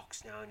stone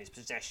box now in his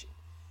possession.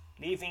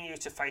 Leaving you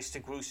to face the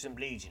gruesome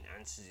legion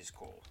answers his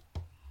call.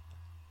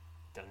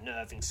 The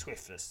unnerving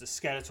swiftness, the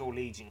skeletal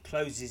legion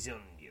closes in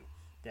on you,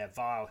 their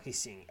vile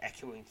hissing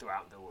echoing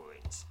throughout the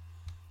ruins.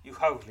 You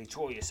hurriedly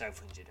draw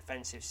yourself into a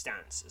defensive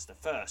stance as the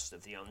first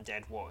of the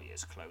undead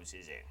warriors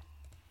closes in.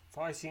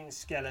 Fighting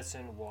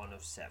skeleton 1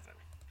 of 7.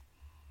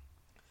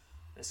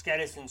 The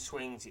skeleton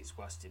swings its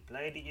rusted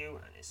blade at you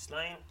and is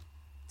slain.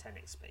 10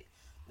 XP.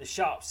 The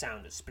sharp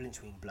sound of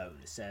splintering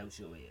blows assails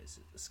your ears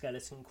as the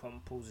skeleton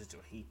crumples into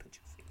a heap at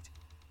your feet.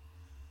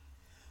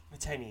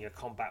 Maintaining your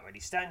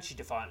combat-ready stance, you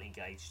defiantly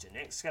engage the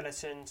next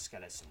skeleton,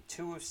 skeleton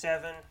 2 of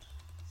 7.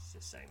 It's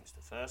the same as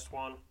the first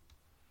one.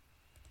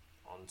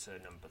 On to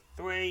number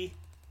 3,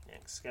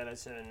 next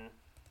skeleton,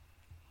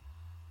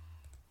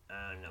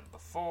 and number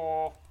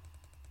 4.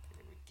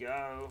 Here we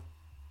go.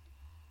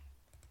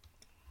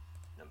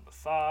 Number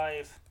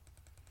 5,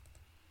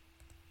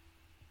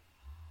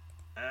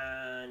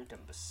 and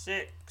number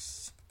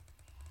 6.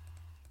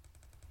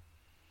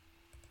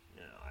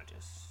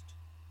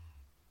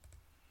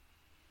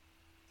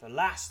 The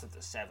last of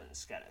the 7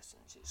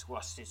 skeletons, its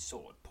rusted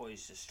sword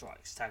poised to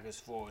strike, staggers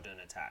forward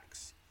and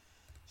attacks.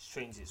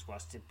 Strings its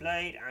rusted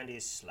blade and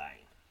is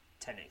slain.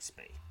 10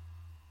 XP.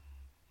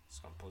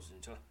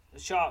 The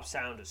sharp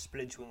sound of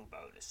splintering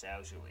bone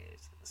assails your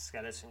ears. The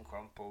skeleton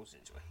crumples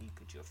into a heap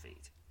at your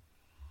feet.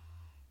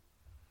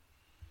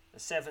 The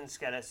 7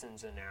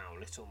 skeletons are now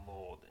little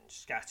more than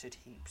scattered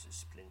heaps of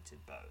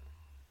splintered bone.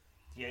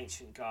 The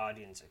ancient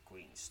guardians of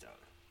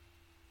Greenstone,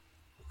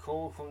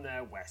 recalled from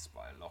their west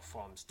by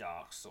Vlotfarm's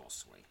dark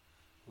sorcery,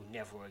 will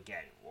never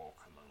again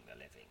walk among the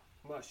living,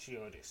 much to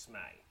your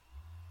dismay.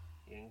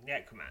 The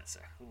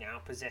necromancer, who now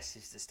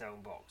possesses the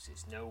stone box,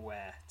 is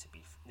nowhere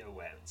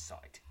in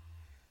sight.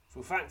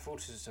 Feel thankful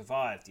to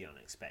survive the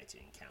unexpected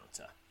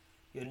encounter.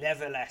 You're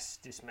nevertheless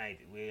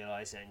dismayed at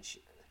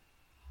realization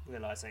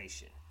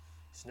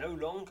it's no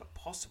longer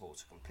possible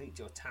to complete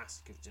your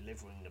task of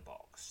delivering the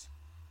box.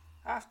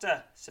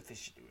 After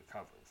sufficiently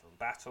recovering from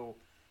battle,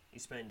 you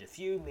spend a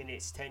few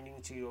minutes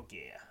tending to your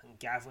gear and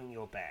gathering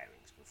your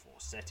bearings before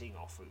setting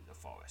off through the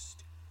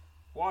forest.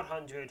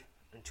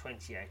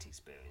 128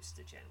 experience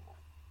to general.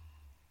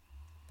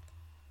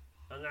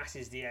 And that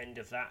is the end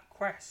of that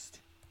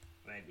quest.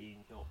 Maybe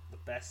not the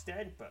best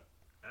end, but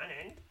an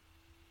end.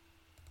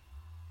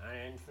 An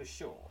end for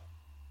sure.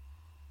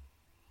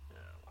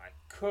 Now, I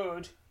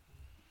could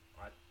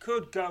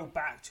go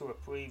back to a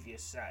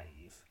previous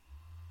save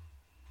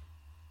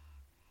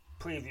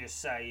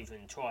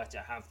and try to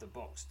have the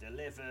box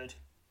delivered,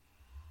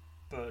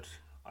 but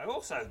I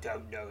also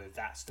don't know if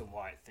that's the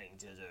right thing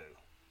to do.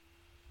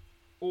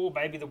 Or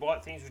maybe the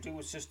right thing to do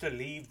was just to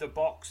leave the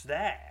box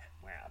there,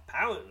 where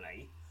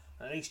apparently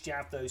at least you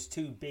have those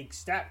 2 big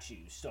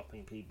statues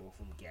stopping people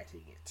from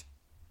getting it.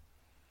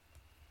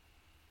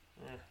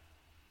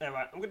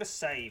 Alright, I'm going to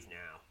save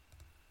now.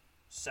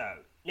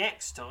 So,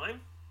 next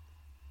time,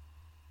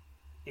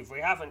 if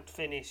we haven't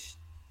finished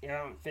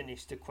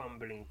the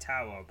crumbling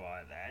tower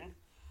by then,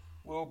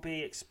 we'll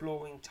be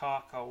exploring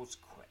Tarkol's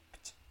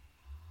crypt.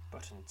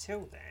 But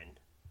until then,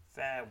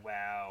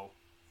 farewell,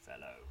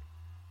 fellow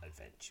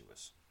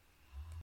adventurers.